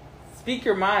 Speak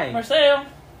your mind. Marcel.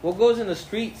 What goes in the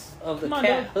streets of the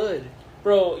cat hood?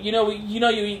 Bro, you know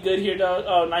you eat good here, dog.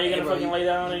 Oh, now you're gonna fucking lay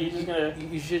down and you're just gonna...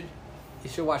 You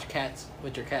should watch Cats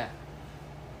with your cat.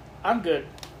 I'm good.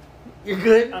 You're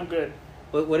good? I'm good.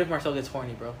 What if Marcel gets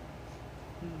horny, bro?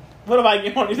 What if I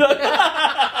get horny?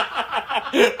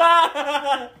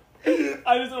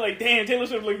 I just like, damn, Taylor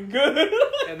Swift looking good.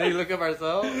 And then you look at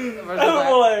Marcel. I'm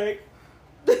like...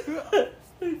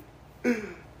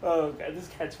 Oh, God, this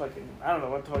cat's fucking... I don't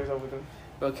know what the fuck is up with him.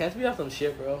 Bro, cats be off some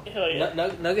shit, bro. Hell yeah.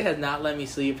 Nugget has not let me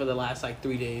sleep for the last,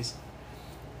 3 days.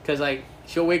 Because,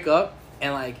 she'll wake up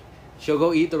and, she'll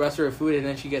go eat the rest of her food and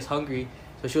then she gets hungry.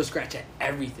 So she'll scratch at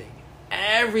everything.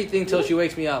 Everything till she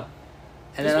wakes me up.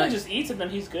 And this then one just eats and then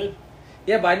he's good.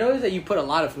 Yeah, but I noticed that you put a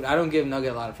lot of food. I don't give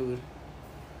Nugget a lot of food.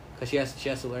 Because she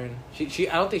has to learn. I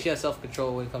don't think she has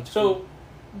self-control when it comes to food. So,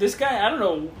 this guy, I don't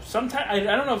know, sometimes, I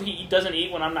don't know if he doesn't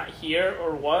eat when I'm not here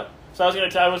or what. So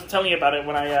I was telling you about it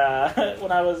when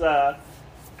I was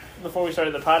before we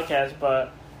started the podcast.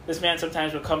 But this man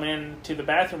sometimes would come in to the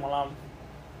bathroom while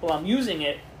I'm using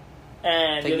it,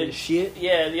 and taking shit.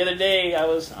 Yeah, the other day I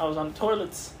was on the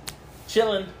toilets,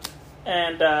 chilling,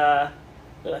 and I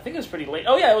think it was pretty late.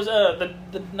 Oh yeah, it was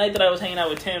the night that I was hanging out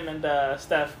with Tim and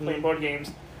Steph playing board games,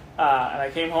 and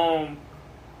I came home,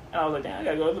 and I was like, damn, I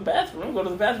gotta go to the bathroom. Go to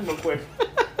the bathroom real quick.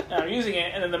 And I'm using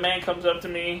it, and then the man comes up to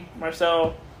me,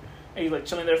 Marcel. And he's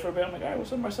chilling there for a bit. I'm like, all right,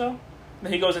 what's up, Marcel? And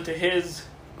then he goes into his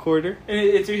quarter,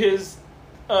 into his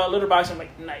litter box. I'm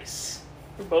like, nice.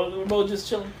 We're both just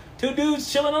chilling. Two dudes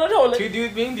chilling on the toilet. Two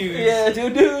dudes being dudes. Yeah, two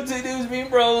dudes being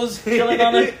bros, chilling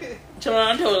on the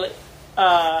toilet.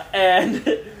 And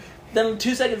then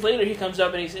 2 seconds later, he comes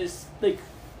up and he's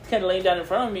kind of laying down in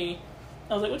front of me.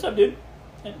 I was like, what's up, dude?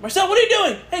 And, Marcel, what are you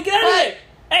doing? Hey, get out of here!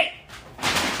 Hey.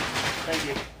 Thank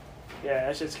you. Yeah,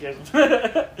 that shit scares me.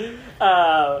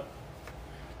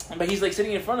 But he's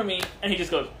sitting in front of me, and he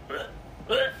just goes.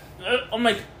 I'm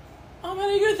like, oh man,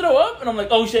 are you gonna throw up? And I'm like,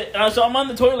 oh shit. So I'm on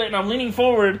the toilet, and I'm leaning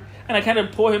forward, and I kind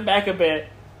of pull him back a bit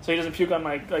so he doesn't puke on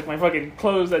my fucking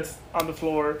clothes that's on the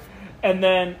floor. And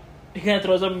then He kind of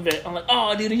throws up a bit. I'm like,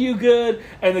 oh, dude, are you good?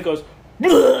 And then goes,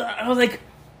 bleh! And I was like,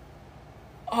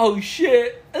 oh,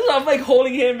 shit. And so I'm, like,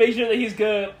 holding him, make sure that he's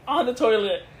good on the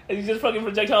toilet. And he's just fucking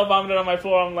projectile vomiting on my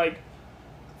floor. I'm like,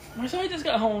 Marcel, I just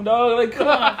got home, dog. Like, come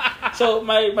on. So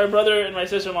my brother and my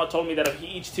sister-in-law told me that if he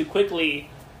eats too quickly,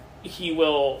 he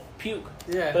will puke.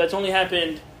 Yeah. But that's only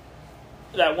happened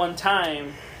that one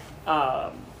time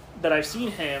that I've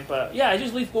seen him. But, yeah, I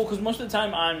just leave school because most of the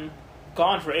time I'm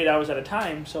gone for 8 hours at a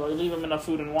time. So I leave him enough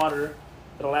food and water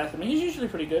that'll last him. He's usually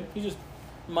pretty good. He just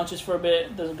munches for a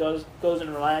bit, goes and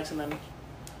relax, and then...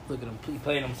 Look at him, he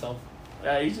playing himself.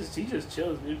 He just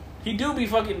chills, dude. He do be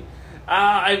fucking...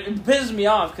 it pisses me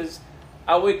off because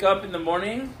I wake up in the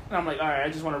morning and I'm like, all right, I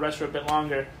just want to rest for a bit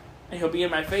longer. And he'll be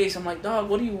in my face. I'm like, dog,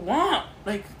 what do you want?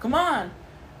 Like, come on.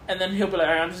 And then he'll be like,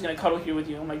 all right, I'm just going to cuddle here with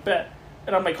you. I'm like, bet.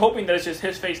 And I'm like hoping that it's just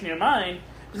his face near mine.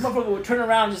 This motherfucker would turn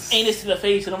around, just anus to the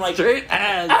face, and I'm like, straight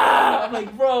ass. I'm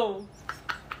like, bro.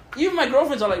 Even my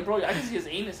girlfriends are like, bro, I can see his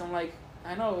anus. I'm like,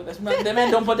 I know. That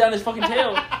man don't put down his fucking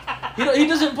tail. He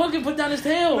doesn't fucking put down his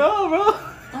tail. No, bro.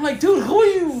 I'm like, dude, who are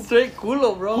you? Straight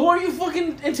culo, bro. Who are you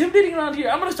fucking intimidating around here?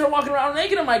 I'm gonna start walking around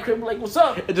naked in my crib. Like, what's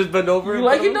up? It just bend over. You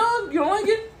like it, dog? You don't like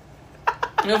it?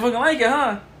 You don't fucking like it,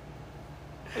 huh?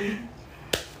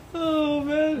 Oh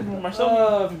man.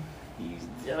 Marcel,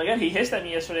 he hissed at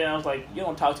me yesterday, and I was like, you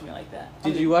don't talk to me like that.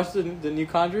 Did you watch the new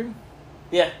Conjuring?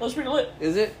 Yeah, it was pretty lit.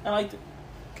 Is it? I liked it.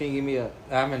 Can you give me I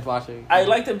haven't watched it. I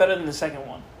liked it better than the second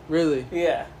one. Really?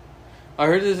 Yeah. I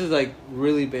heard this is like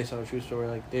really based on a true story.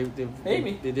 Like they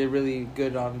did really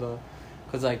good on the,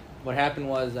 cause like what happened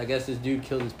was I guess this dude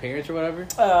killed his parents or whatever.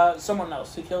 Someone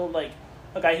else. He killed like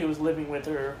a guy who was living with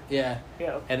her. Yeah.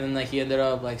 Yeah. And then like he ended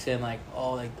up like saying like,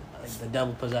 oh like the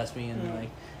devil possessed me and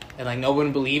like no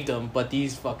one believed him but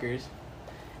these fuckers.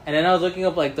 And then I was looking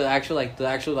up like the actual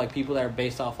like people that are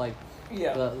based off like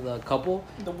the couple,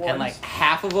 and like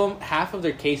half of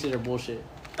their cases are bullshit.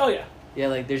 Oh yeah. Yeah,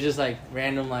 like there's just like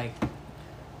random like.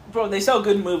 Bro, they sell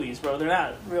good movies, bro. They're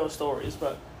not real stories,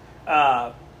 but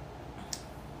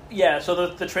yeah. So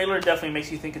the trailer definitely makes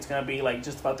you think it's gonna be like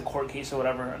just about the court case or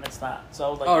whatever, and it's not. So I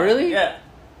was like, oh really? Yeah.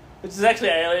 Which is actually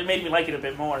it made me like it a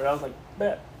bit more. I was like,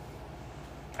 bet.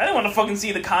 I didn't want to fucking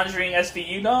see the Conjuring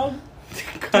SVU, dog.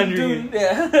 Conjuring.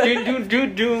 Yeah. That was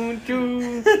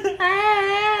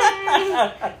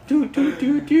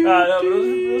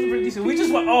pretty decent. We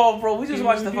just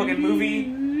watched the fucking movie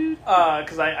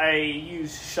because I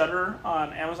use Shudder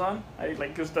on Amazon. I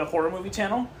like just the horror movie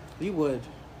channel. You would.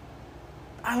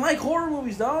 I like horror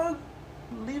movies, dog.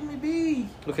 Leave me be.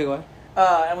 Okay, go ahead.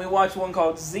 And we watched one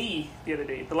called Z the other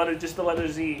day. The letter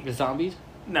Z. The zombies?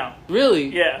 No.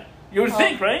 Really? Yeah. You would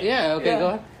think, right? Yeah. Okay,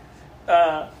 go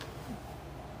ahead.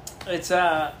 It's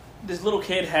this little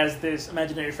kid has this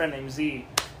imaginary friend named Z,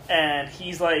 and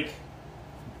he's like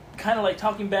kind of like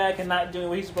talking back and not doing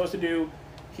what he's supposed to do.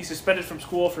 He's suspended from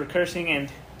school for cursing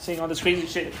and saying all this crazy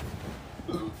shit.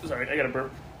 Sorry, I got a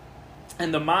burp.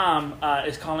 And the mom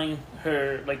is calling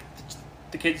her like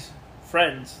the kid's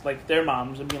friends, like their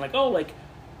moms, and being like, "Oh, like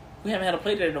we haven't had a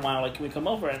play date in a while. Like, can we come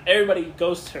over?" And everybody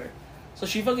ghosts her. So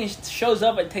she fucking shows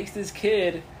up and takes this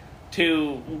kid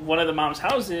to one of the mom's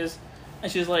houses,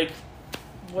 and she's like,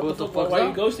 "What the fuck? Why are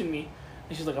you ghosting me?"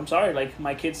 And she's like, "I'm sorry, like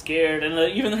my kid's scared." And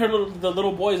even the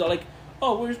little boys are like,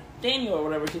 "Oh, where's Daniel or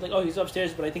whatever?" She's like, "Oh, he's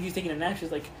upstairs, but I think he's taking a nap."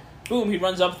 She's like, boom, he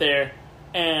runs up there,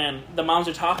 and the moms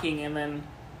are talking, and then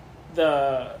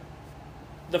the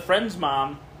friend's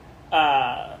mom,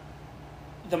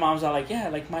 the moms are like, "Yeah,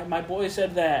 like my boy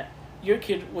said that your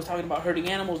kid was talking about hurting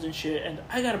animals and shit, and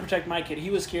I gotta protect my kid. He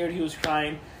was scared, he was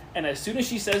crying." And as soon as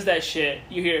she says that shit,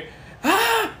 you hear,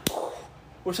 "Ah!"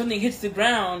 or something hits the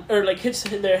ground, or like hits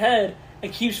their head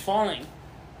and keeps falling.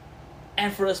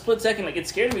 And for a split second, like it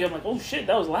scared me. I'm like, "Oh shit,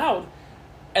 that was loud."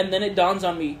 And then it dawns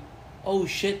on me, "Oh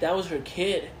shit, that was her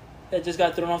kid that just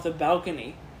got thrown off the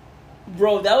balcony."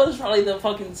 Bro, that was probably the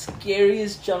fucking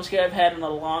scariest jump scare I've had in a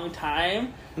long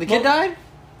time. The kid died?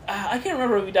 I can't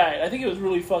remember if he died. I think it was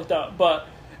really fucked up. But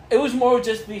it was more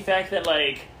just the fact that,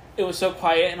 like, it was so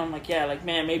quiet. And I'm like, yeah, like,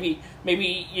 man, maybe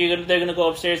they're going to go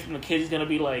upstairs and the kid's going to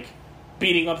be, like,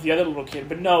 beating up the other little kid.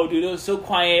 But no, dude, it was so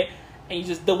quiet. And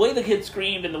the way the kid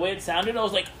screamed and the way it sounded, I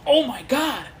was like, oh my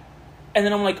God. And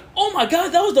then I'm like, oh my God,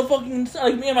 that was the fucking...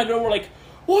 Like, me and my girl were like,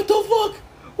 what the fuck?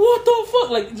 What the fuck?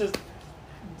 Like, just...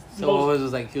 So what was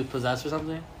it, like, he was possessed or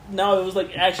something? No, it was,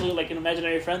 like, actually, like, an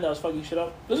imaginary friend that was fucking shit up.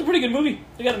 It was a pretty good movie.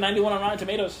 They got a 91 on Rotten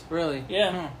Tomatoes. Really?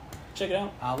 Yeah. Check it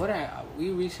out. We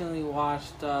recently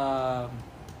watched, I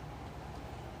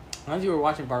don't know if you were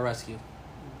watching Bar Rescue.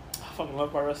 fucking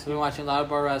love Bar We've Rescue. been watching a lot of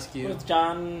Bar Rescue. With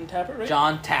John Tapper, right?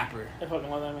 John Tapper. I fucking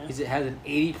love that man. It has an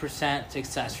 80%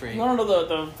 success rate. You want to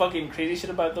know the fucking crazy shit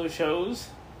about those shows?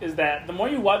 Is that the more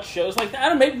you watch shows like that, I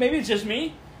don't know, maybe it's just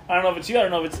me. I don't know if it's you. I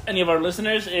don't know if it's any of our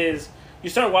listeners. Is you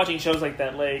start watching shows like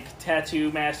that, like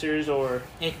Tattoo Masters or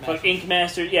Ink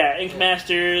Masters. Yeah, Ink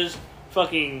Masters.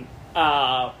 Fucking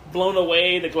Blown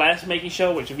Away, the glass making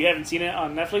show. Which if you haven't seen it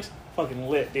on Netflix, fucking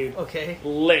lit, dude. Okay.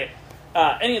 Lit.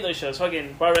 Any of those shows,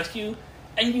 fucking Bar Rescue,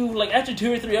 and you like after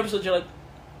 2 or 3 episodes, you're like,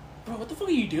 bro, what the fuck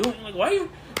are you doing? Like, why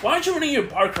aren't you running your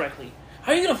bar correctly?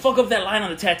 How are you gonna fuck up that line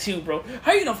on the tattoo, bro?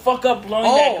 How are you gonna fuck up blowing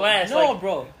that glass? No, like,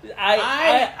 bro.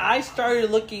 I started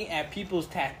looking at people's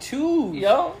tattoos.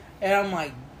 Yo. And I'm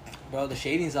like, bro, the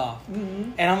shading's off.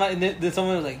 Mm-hmm. And I'm like, then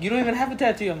someone was like, you don't even have a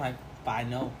tattoo. I'm like, but I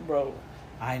know. Bro.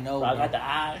 I know, Bro. bro. I got the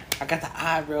eye. I got the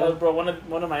eye, bro. Bro,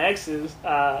 one of my exes,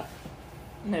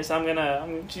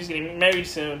 she's getting married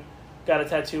soon. Got a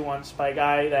tattoo once by a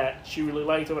guy that she really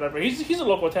liked or whatever. He's a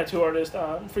local tattoo artist.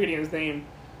 I'm forgetting his name.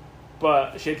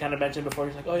 But she had kind of mentioned before,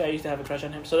 he's like, oh yeah, I used to have a crush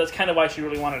on him. So that's kind of why she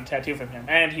really wanted a tattoo from him.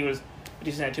 And he was a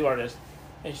decent tattoo artist.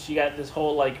 And she got this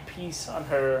whole, like, piece on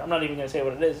her, I'm not even going to say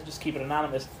what it is, just keep it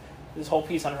anonymous. This whole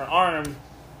piece on her arm.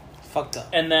 Fucked up.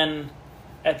 And then,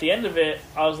 at the end of it,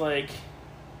 I was like,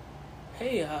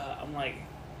 hey, I'm like,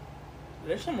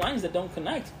 there's some lines that don't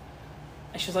connect.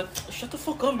 And she's like, shut the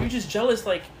fuck up, you're just jealous,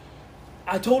 like,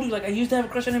 I told you, like, I used to have a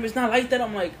crush on him, it's not like that.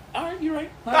 I'm like, alright, you're right,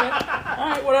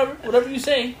 alright, whatever you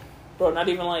say. Bro, not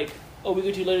even like a week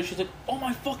or two later, she's like, oh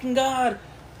my fucking god,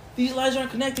 these lines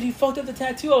aren't connected, he fucked up the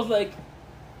tattoo. I was like,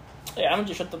 hey, I'm gonna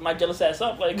just shut my jealous ass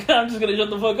up, like, I'm just gonna shut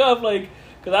the fuck up, like,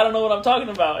 because I don't know what I'm talking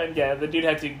about. And yeah, the dude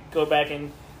had to go back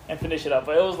and finish it up,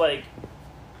 but it was like,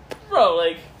 bro,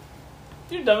 like,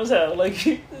 you're dumb as hell,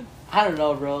 like. I don't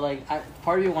know, bro. Like,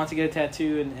 part of me wants to get a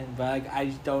tattoo, but like, I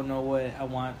just don't know what I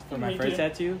want for my first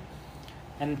tattoo.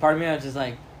 And part of me, I was just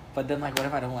like, but then, like, what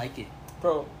if I don't like it?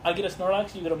 Bro, I get a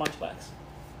Snorlax, you get a Munchlax.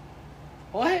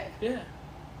 What? Yeah.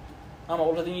 I'm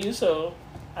older than you, so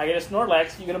I get a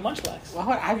Snorlax, you get a Munchlax. Why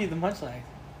would I be the Munchlax?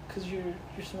 Because you're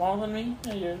smaller than me,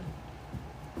 and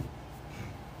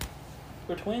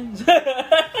we're twins.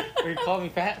 Or you call me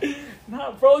fat?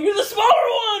 Nah, bro, you're the smaller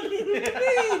one! What do you mean?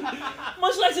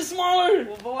 Munchlax is smaller!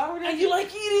 Well, but why would and you like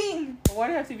eating! But why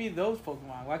do it have to be those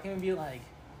Pokemon? Why can't it be like,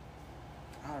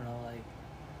 I don't know, like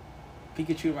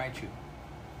Pikachu, Raichu?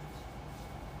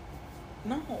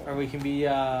 No. Or we can be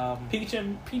Pikachu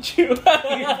and Pichu.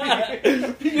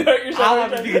 You hurt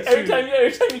yourself every time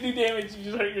you do damage, you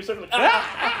just hurt yourself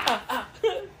like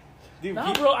Dude,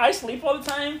 nah, bro, I sleep all the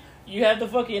time. You have the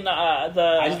fucking I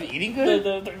just be eating good?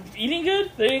 The eating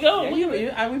good? There you go.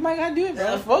 Yeah, we might gotta do it, bro.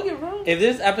 Yeah, fuck it, bro. If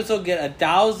this episode get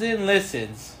 1,000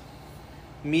 listens,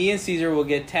 me and Caesar will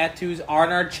get tattoos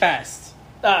on our chest.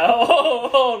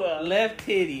 Hold on. Left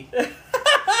titty.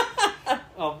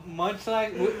 Much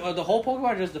like the whole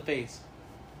Pokemon, or just the face.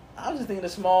 I was just thinking a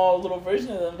small little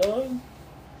version of them, dog.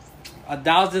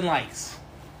 1,000 likes.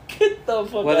 Get the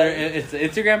fuck Whether out. it's an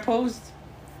Instagram post.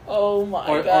 Oh my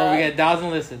god. Or we get 1,000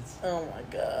 listens. Oh my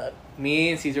god. Me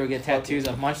and Caesar will get tattoos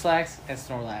of Munchlax and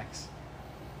Snorlax.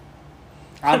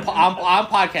 I'm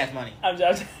podcast money. I'm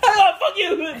just fuck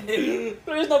you.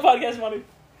 There is no podcast money. You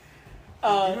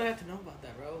don't have to know about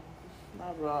that, bro.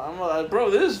 Nah, bro. I'm like,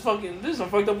 bro, this is a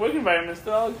fucked up work environment,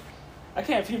 dog. I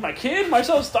can't feed my kid.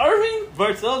 Marcel's starving.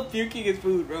 Marcel's puking his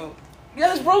food, bro.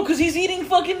 Yes, bro, because he's eating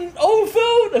fucking old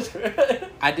food. That's right.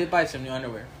 I did buy some new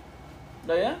underwear.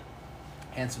 Oh, yeah?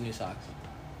 And some new socks.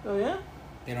 Oh, yeah?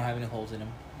 They don't have any holes in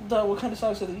them. Dog, what kind of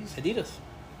socks are these? Adidas.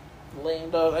 Lame,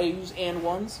 dog. I use and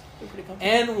ones. They're pretty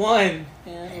comfortable. And one.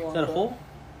 And Is that a hole?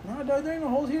 No, dog, there ain't no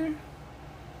holes here.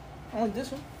 Only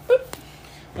this one.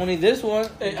 Only this one.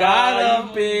 Hey, Got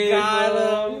him. big,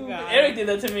 Got him. Eric did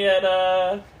that to me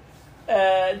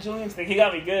at Julian's thing. He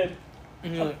got me good.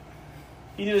 Mm-hmm.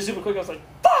 He did it super quick. I was like,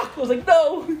 fuck! I was like,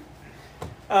 no!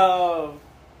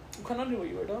 What kind of underwear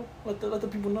you wear, dog? Let the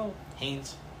people know.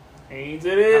 Hanes. Hanes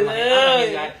it is. I'm a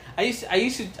Hanes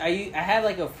guy. I had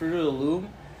like a Fruit of the Loom,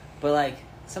 but like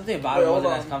something about it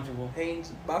wasn't as comfortable.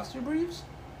 Hanes boxer briefs?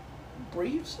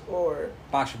 Briefs or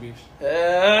Boxer briefs.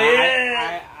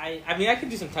 Yeah. I mean I could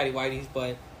do some tighty whities,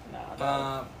 but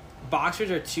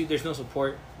boxers are too. There's no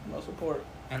support. No support.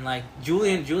 And like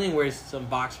Julian wears some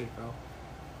boxers, bro.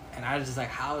 And I was just like,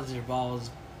 how is your balls?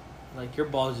 Like your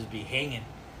balls just be hanging,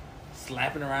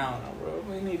 slapping around. No, bro.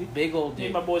 We need big old dude.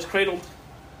 Need my boys cradled.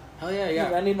 Hell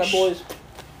yeah. I need my boys.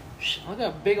 Look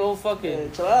at big old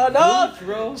fucking. Chill out, dog. Boobs,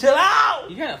 bro. Chill out.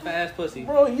 You got a fat ass pussy,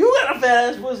 bro. You got a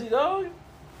fat ass pussy, dog.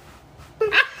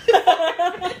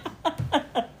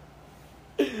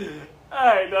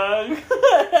 Alright, dog.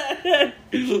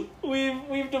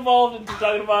 we've devolved into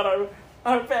talking about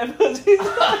our fat pussies.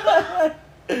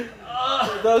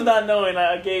 Those not knowing,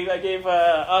 I gave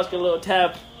Oscar a little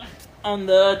tap on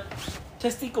the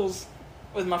testicles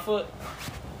with my foot.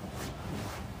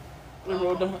 Hey,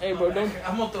 bro, don't.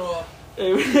 I'm gonna throw up.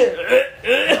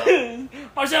 Hey.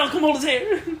 Marcel, come hold his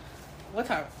hair. What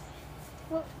time?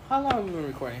 How long have we been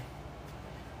recording?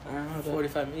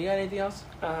 45 minutes. You got anything else?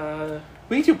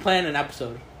 We need to plan an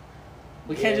episode.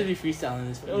 We can't just be freestyling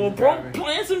this. Bro,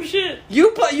 plan some shit.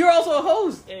 You're also a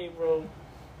host. Hey, bro.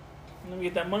 Let me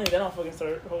get that money, then I'll fucking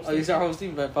start hosting. Oh, you start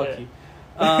hosting? But fuck you.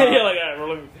 You're like, alright,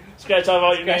 bro, let me scratch off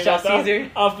all your names off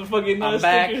the fucking I'm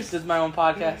back. Stickers. This is my own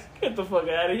podcast. Get the fuck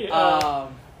out of here.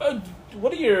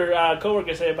 What do your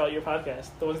coworkers say about your podcast?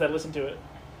 The ones that listen to it?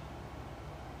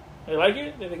 They like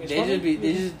it? They think it's funny?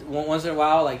 They just once in a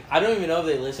while, like, I don't even know if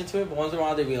they listen to it, but once in a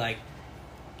while they'd be like,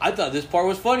 I thought this part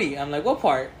was funny. I'm like, what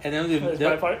part? And then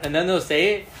they'll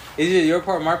say it. It's either your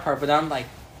part or my part, but I'm like,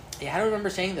 yeah, I don't remember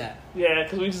saying that. Yeah,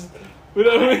 because we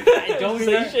don't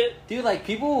say shit. Dude, like,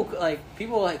 people like,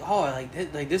 oh,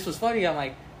 like this was funny. I'm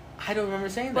like, I don't remember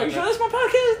saying that. Are you sure that's my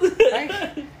podcast?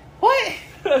 Like,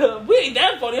 what? We ain't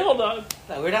that funny. Hold on.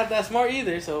 No, we're not that smart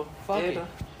either, so fuck it.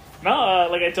 No,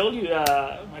 like I told you,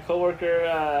 my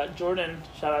coworker Jordan,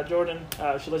 shout out Jordan,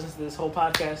 she listens to this whole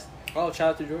podcast. Oh, shout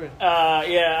out to Jordan.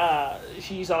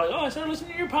 She's all like, oh, I started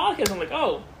listening to your podcast. I'm like,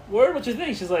 oh, word, what you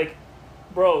think? She's like,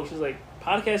 bro,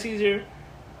 podcast Caesar,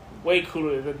 way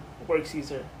cooler than work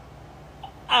Caesar.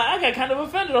 I got kind of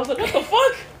offended. I was like, what the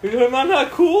fuck? Am I not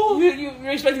cool?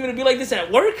 You're expecting me to be like this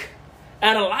at work?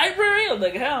 At a library? I'm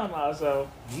like, hell no. So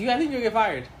I think you'll get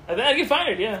fired. I think I'd get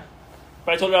fired, yeah.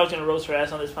 But I told her I was going to roast her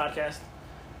ass on this podcast.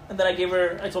 And then I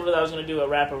told her that I was going to do a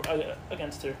rap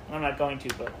against her. I'm not going to,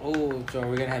 but... Oh, so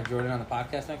we're going to have Jordan on the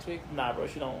podcast next week? Nah, bro,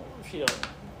 she don't want to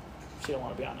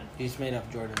be on it. You just made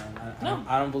up Jordan, man. No.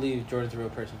 I don't believe Jordan's a real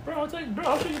person. Bro, I'll show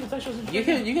you the text. You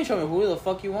can show me who the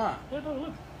fuck you want. Yeah, no,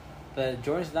 look. But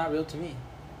Jordan's not real to me.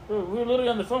 Bro, we were literally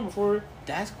on the phone before.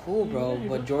 That's cool, bro. Yeah,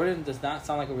 but Jordan does not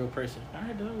sound like a real person.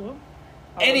 Alright, dog, well.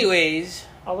 Anyways.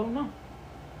 I'll let him know.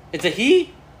 It's a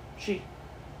he? She.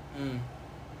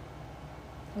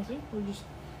 That's it. We just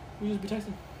be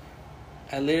texting.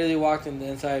 I literally walked in the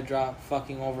inside drop,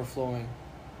 fucking overflowing.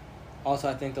 Also,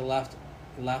 I think the left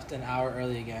an hour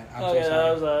early again. I'm so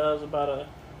sorry. That was about a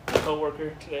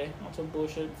coworker today on some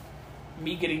bullshit.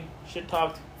 Me getting shit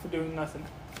talked for doing nothing.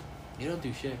 You don't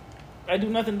do shit. I do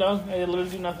nothing, dog. I literally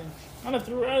do nothing.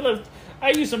 I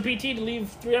used some PT to leave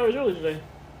 3 hours early today.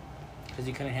 Because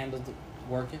you couldn't handle the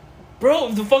working?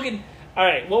 Bro, the fucking...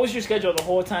 Alright, what was your schedule the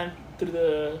whole time through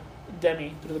the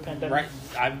pandemic? Right,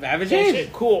 I haven't changed.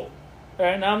 Shit, cool.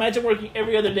 Alright, now imagine working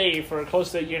every other day for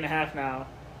close to a year and a half now.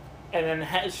 And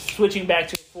then switching back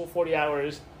to a full 40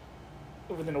 hours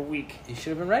within a week. You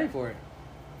should have been ready for it.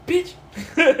 Bitch.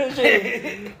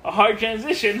 A hard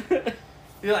transition.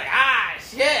 You're like,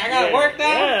 shit, I gotta work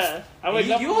now.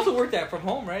 Yeah. You also work that from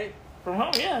home, right? From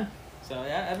home, yeah. So,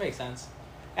 yeah, that makes sense.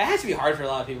 It has to be hard for a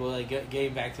lot of people, like,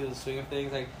 getting back to the swing of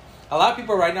things. Like, a lot of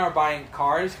people right now are buying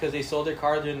cars because they sold their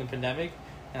car during the pandemic.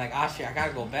 And, like, shit, I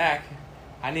gotta go back.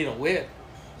 I need a whip.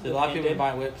 So, a lot of people are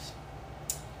buying whips.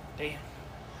 Damn.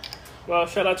 Well,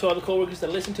 shout out to all the coworkers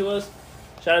that listen to us.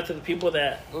 Shout out to the people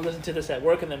that listen to this at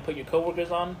work and then put your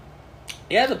coworkers on.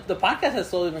 Yeah, the podcast has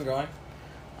slowly been growing.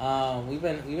 We've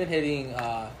been hitting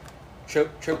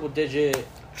triple digit.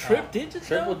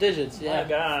 Triple digits, yeah. Oh my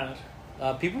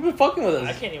god. People have been fucking with us.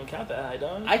 I can't even count that high,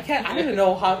 dog. I can't. I don't even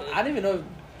know how. I don't even know.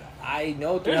 I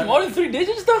know. There's more than 3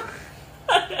 digits, though.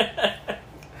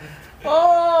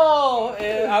 Oh,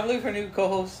 I'm looking for a new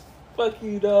co-host. Fuck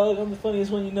you, dog. I'm the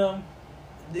funniest one you know.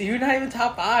 You're not even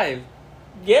top 5.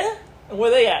 Yeah? And where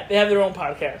they at? They have their own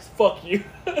podcast. Fuck you.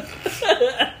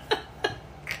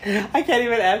 I can't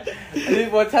even add. I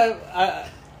think one time,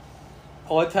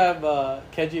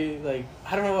 Kenji, like,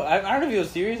 I don't know if he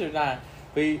was serious or not,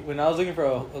 but when I was looking for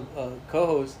a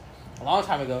co-host a long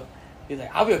time ago, he's like,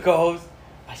 I'll be a co-host.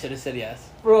 I should have said yes.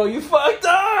 Bro, you fucked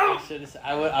up! I should have.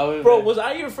 I would. Bro, was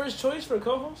I your first choice for a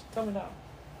co-host? Tell me now.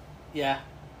 Yeah.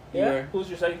 Yeah? Who was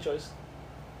your second choice?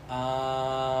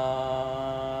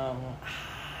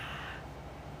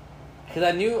 Because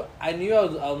I knew I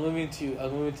was moving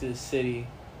to the city,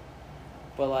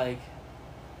 but like,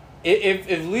 if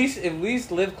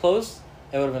Lise lived close,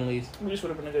 it would have been Lise. Lise would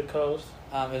have been a good co-host.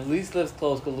 If Lise lives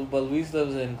close, but Lise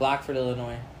lives in Glockford,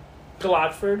 Illinois.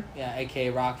 Glockford? Yeah, aka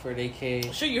Rockford, aka.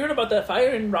 Shit, you heard about that fire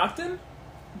in Rockton,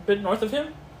 a bit north of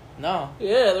him? No.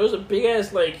 Yeah, there was a big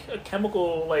ass a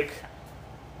chemical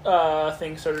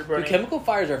thing started burning. The chemical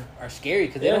fires are scary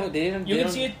because they don't. You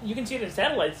can see it in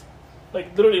satellites.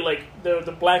 Like literally, like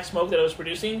the black smoke that it was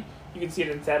producing, you can see it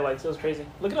in satellites. It was crazy.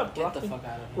 Look it up. Get the fuck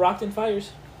out of here. Rockton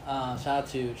fires. Shout out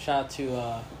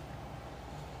to.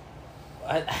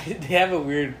 They have a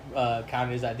weird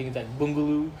counties. I think it's like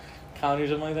Bungaloo County or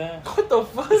something like that. What the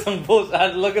fuck? Some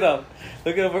bullshit. Look it up.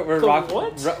 Look it up where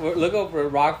look up where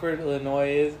Rockford, Illinois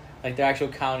is. Like their actual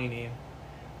county name.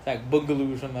 It's like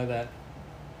Bungaloo or something like that.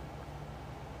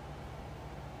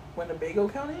 Winnebago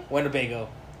County? Winnebago.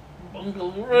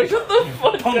 Bungaloo. Shut the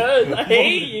fuck up. I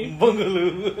hate you.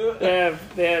 Bungaloo.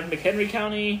 They have McHenry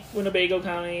County, Winnebago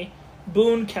County,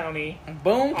 Boone County.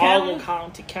 Boone County? All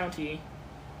County.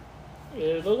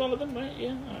 Yeah, those all of them, right?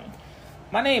 Yeah.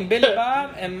 My name Billy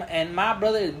Bob, and my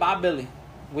brother is Bob Billy.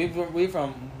 We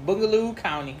from Bungaloo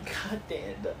County. God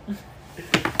damn.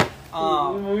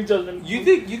 You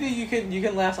think you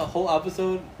can last a whole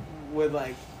episode with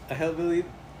like a hillbilly?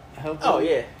 Oh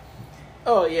yeah.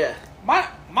 Oh yeah. My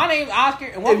name's Oscar.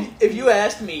 And if you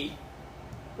asked me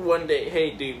one day,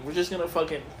 hey dude, we're just gonna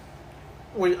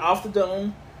we're off the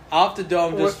dome. Off the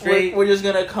dome, just straight. We're just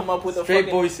gonna come up with straight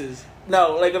voices.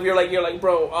 No, like if you're like,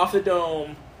 bro, off the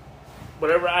dome,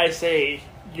 whatever I say,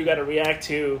 you gotta react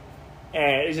to,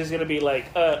 and it's just gonna be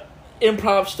like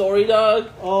improv story, dog.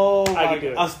 Oh, I can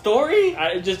do it. A story?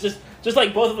 I just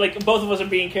like both of us are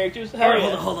being characters. All right,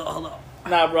 hold on.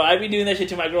 Nah, bro, I be doing that shit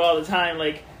to my girl all the time.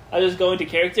 Like I just go into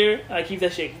character, and I keep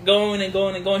that shit going and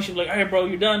going and going. She's like, all right, bro,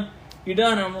 you're done. And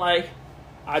I'm like,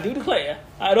 I do declare,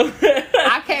 I don't.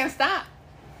 I can't stop,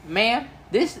 man.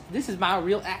 This is my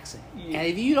real accent, and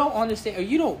if you don't understand or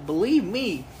you don't believe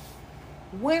me,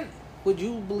 when would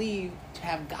you believe to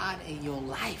have God in your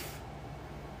life?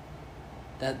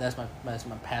 That's my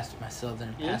pastor, my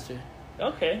southern pastor.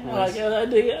 Okay, I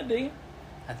dig it.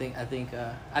 I think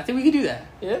we could do that.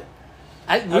 Yeah.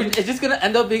 It's just gonna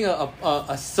end up being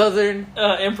a southern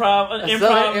improv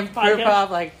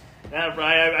like. Nah, bro,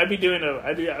 I be doing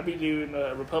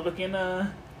a Republican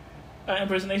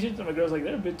impersonations, and my girl's like,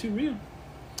 they're a bit too real.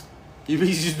 You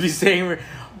just be saying,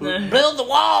 build the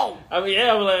wall. I mean,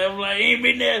 yeah, I'm like, ain't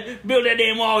been there, build that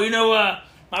damn wall. You know,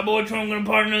 my boy Trump gonna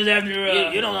pardon us after.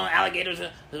 You don't know alligators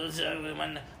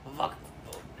when fuck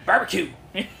barbecue.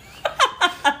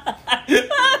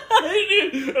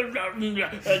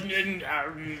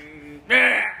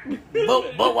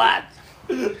 but what?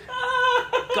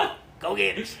 Go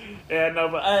get it. Yeah, no,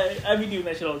 but I be doing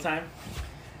that shit all the time.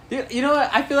 You know what?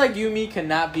 I feel like you and me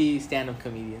cannot be stand-up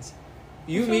comedians.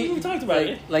 We talked about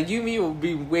it. Like you and me will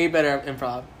be way better at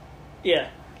improv. Yeah.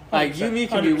 100%. Like you and me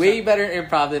can be way better at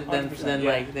improv than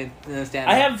stand-up.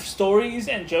 I have stories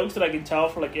and jokes that I can tell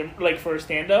for like for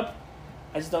stand-up.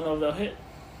 I just don't know if they'll hit.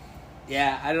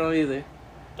 Yeah, I don't know either.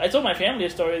 I told my family a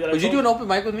story that. Would you do an open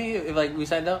mic with me if like we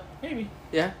signed up? Maybe.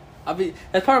 Yeah, I'll be.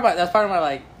 That's part of my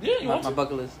like. Yeah, my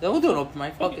bucket list. Yeah, we'll do an open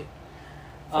mic. Fuck it.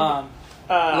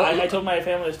 I told my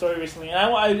family a story recently, and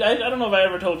I don't know if I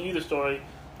ever told you the story.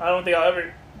 I don't think I'll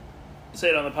ever say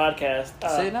it on the podcast.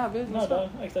 Say it now, bitch. No, dog.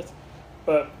 Like that's.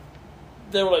 But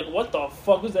they were like, "What the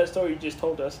fuck was that story you just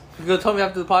told us?" You gonna tell me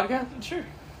after the podcast? Sure.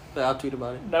 But I'll tweet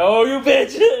about it. No, you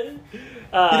bitch.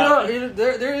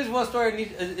 There is one story.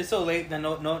 It's so late that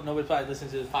nobody probably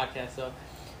listens to this podcast. So,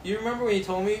 you remember when you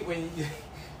told me when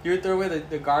you were throwing away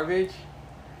the garbage,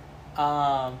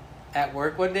 at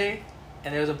work one day,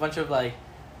 and there was a bunch of like,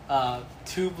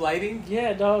 tube lighting.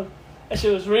 Yeah, dog. That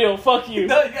shit was real. Fuck you.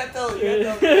 No, you gotta tell me.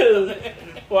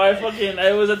 Well,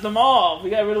 I was at the mall. We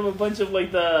got rid of a bunch of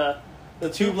like the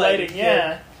tube lighting.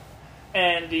 Yeah.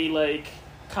 And the like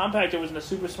compactor was in a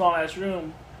super small ass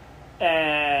room,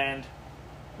 and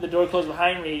the door closed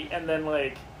behind me, and then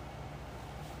like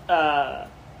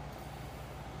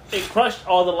it crushed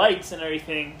all the lights and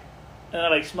everything, and I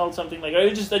like smelled something like I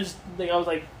just like I was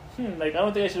like like I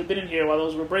don't think I should have been in here while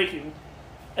those were breaking,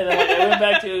 and then like I went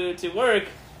back to work,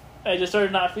 and I just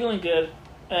started not feeling good,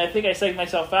 and I think I psyched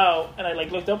myself out, and I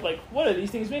like looked up like what are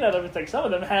these things made out of? It's like some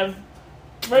of them have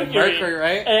mercury,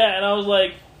 right? Yeah, and I was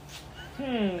like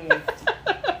and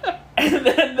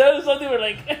then there was something where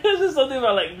like there's just something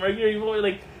about like mercury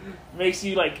like makes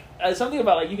you like something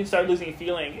about like you can start losing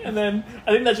feeling, and then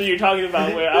I think that's what you're talking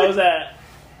about where I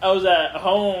was at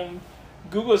home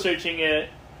Google searching it,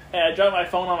 and I dropped my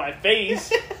phone on my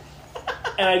face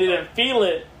and I didn't feel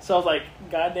it, so I was like,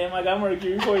 God damn, I got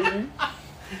mercury poisoning.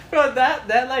 Bro, that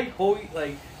like whole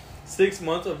like 6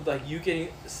 months of like you getting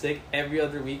sick every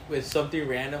other week with something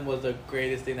random was the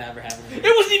greatest thing that ever happened to me.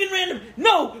 It wasn't even random.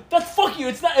 No, that's fuck you.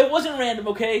 It's not. It wasn't random.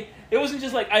 Okay, it wasn't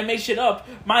just like I make shit up.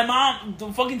 My mom,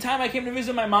 the fucking time I came to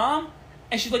visit my mom,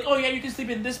 and she's like, "Oh yeah, you can sleep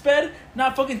in this bed,"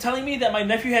 not fucking telling me that my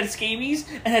nephew had scabies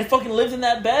and had fucking lived in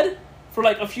that bed for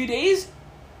like a few days,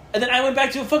 and then I went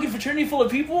back to a fucking fraternity full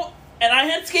of people, and I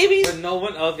had scabies. But no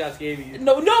one else got scabies.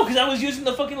 No, because I was using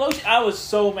the fucking lotion. I was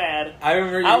so mad. I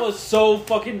remember. I was so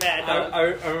fucking mad. I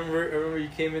remember you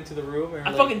came into the room and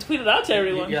I fucking tweeted out to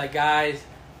everyone. You're like, guys,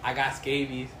 I got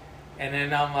scabies, and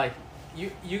then I'm like,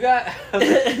 you got.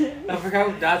 I forgot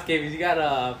what got scabies. You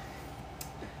got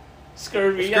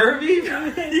scurvy. Scurvy?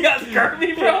 You got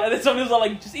scurvy, bro? Yeah, and then somebody was all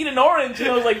like, just eat an orange. And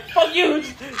I was like, fuck you,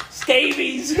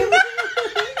 scabies.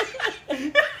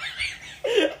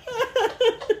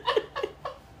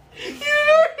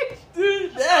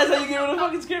 Dude, that's how you get rid of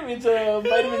fucking scurvy. It's a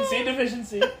vitamin C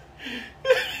deficiency.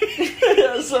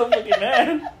 I was so fucking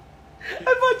mad. I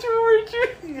thought you were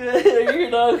Yeah, you're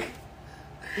a dog.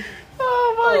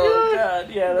 Oh my god.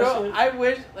 Yeah, that's bro, I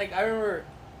wish, like, I remember,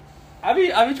 I be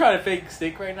trying to fake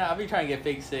sick right now. I be trying to get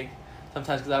fake sick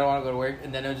sometimes because I don't want to go to work,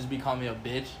 and then they'll just be calling me a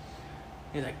bitch.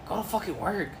 He's like, go to fucking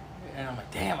work. And I'm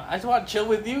like, damn, I just want to chill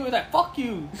with you. He's like, fuck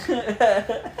you. He's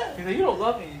like, you don't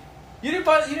love me. You didn't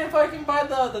fucking buy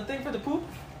the thing for the poop?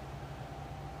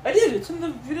 I did. It's in the.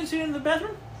 You didn't see it in the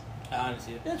bathroom? I didn't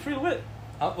see it. Yeah, it's pretty lit.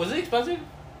 Was it expensive?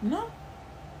 No.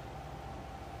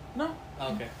 Oh,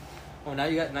 okay. Oh, now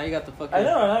you got the fucking. I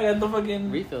know. I got the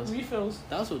fucking refills. Refills.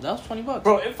 That was $20.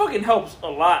 Bro, it fucking helps a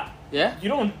lot. Yeah. You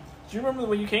don't. Do you remember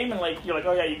when you came and like you're like,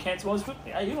 oh yeah, you can't smell this food?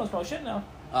 Yeah, you don't smell shit now.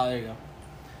 Oh, there you go.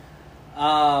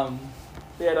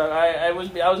 Yeah, dog. I was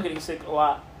getting sick a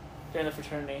lot during the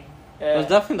fraternity. Yeah. It was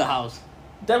definitely the house.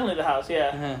 Definitely the house.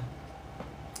 Yeah. Uh-huh.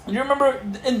 And you remember?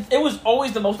 And it was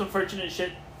always the most unfortunate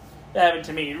shit that happened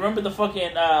to me. You remember the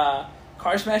fucking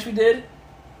car smash we did?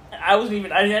 I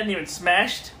hadn't even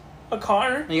smashed a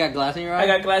car. You got glass in your eye? I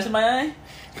got glass in my eye.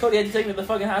 Cody had to take me to the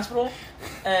fucking hospital.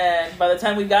 And by the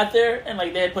time we got there and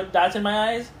like they had put dots in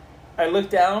my eyes, I looked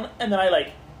down and then I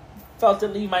like felt it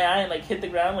leave my eye and like hit the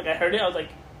ground. Like I heard it. I was like,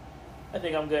 I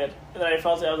think I'm good. And then I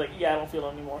felt it. I was like, yeah, I don't feel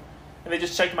it anymore. And they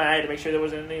just checked my eye to make sure there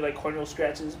wasn't any like corneal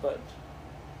scratches, but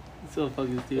it's so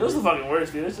fucking stupid. It was the fucking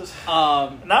worst, dude. It's just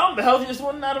now I'm the healthiest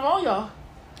one out of all y'all.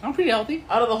 I'm pretty healthy.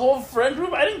 Out of the whole friend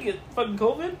group, I didn't get fucking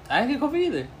COVID. I didn't get COVID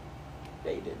either.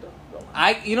 Yeah, you did though.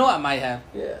 You know what I might have.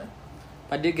 Yeah.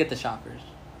 I did get the shoppers.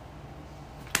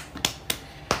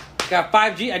 Got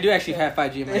 5G. I do actually have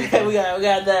 5G in my phone. we got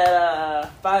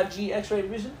that 5G X-ray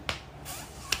vision.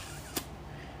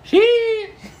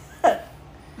 Sheesh.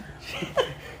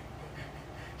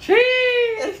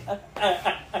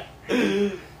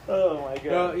 Oh my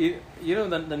god. You know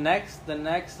the next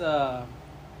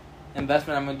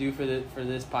investment I'm gonna do for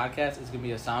this podcast is gonna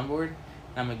be a soundboard,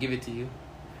 and I'm gonna give it to you.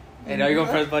 And are you gonna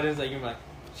press buttons like you're like,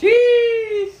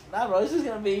 sheesh? Nah, bro. This is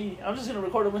gonna be. I'm just gonna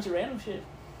record a bunch of random shit.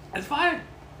 It's fine.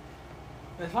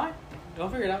 It's fine. Don't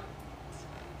figure it out.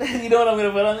 You know what I'm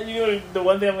gonna put on there? You know what, the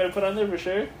one thing I'm gonna put on there for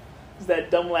sure is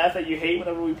that dumb laugh that you hate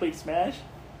whenever we played Smash.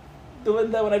 The one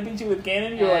that when I beat you with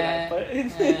Ganon, you're like,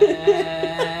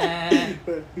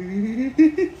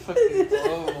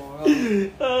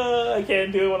 I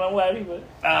can't do it when I'm laughing,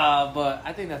 but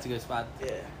I think that's a good spot.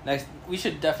 Yeah. Next, we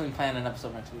should definitely plan an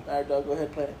episode next week. Alright, dog, go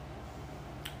ahead, plan it.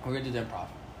 We're gonna do the improv.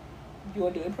 You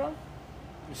wanna do improv?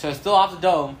 So it's still off the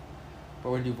dome,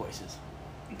 but we're gonna do voices.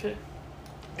 Okay.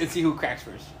 Let's see who cracks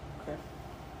first. Okay.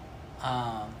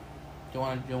 You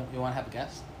wanna have a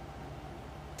guest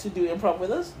to do improv with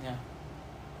us? Yeah.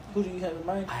 Who do you have in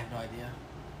mind? I have no idea.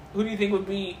 Who do you think would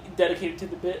be dedicated to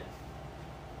the bit?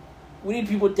 We need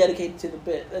people dedicated to the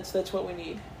bit. That's what we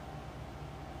need.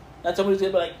 Not someone who's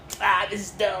gonna be like, this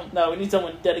is dumb. No, we need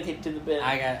someone dedicated to the bit.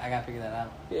 I got to figure that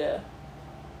out. Yeah.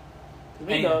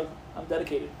 Me, dog, I'm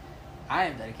dedicated. I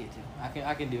am dedicated too.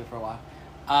 I can do it for a while.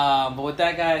 But with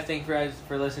that, guys, thank you guys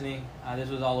for listening. This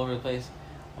was all over the place.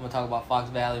 I'm gonna talk about Fox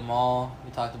Valley Mall.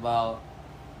 We talked about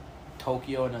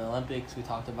Tokyo and the Olympics. We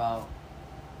talked about.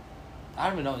 I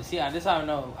don't even know. See, I don't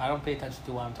know. I don't pay attention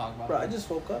to what I'm talking about. Bro, I just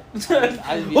woke up.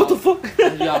 What the fuck?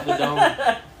 I'll be off the dome.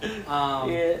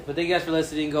 Yeah. But thank you guys for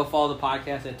listening. Go follow the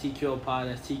podcast at TQOPod.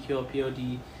 That's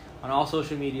TQOPOD on all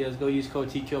social medias. Go use code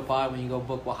TQOPod when you go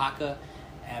book Oaxaca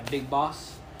at Big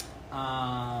Boss.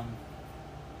 Follow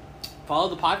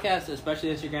the podcast,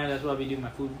 especially Instagram. That's where I'll be doing my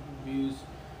food reviews.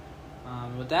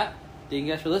 With that, thank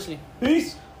you guys for listening.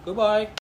 Peace. Goodbye.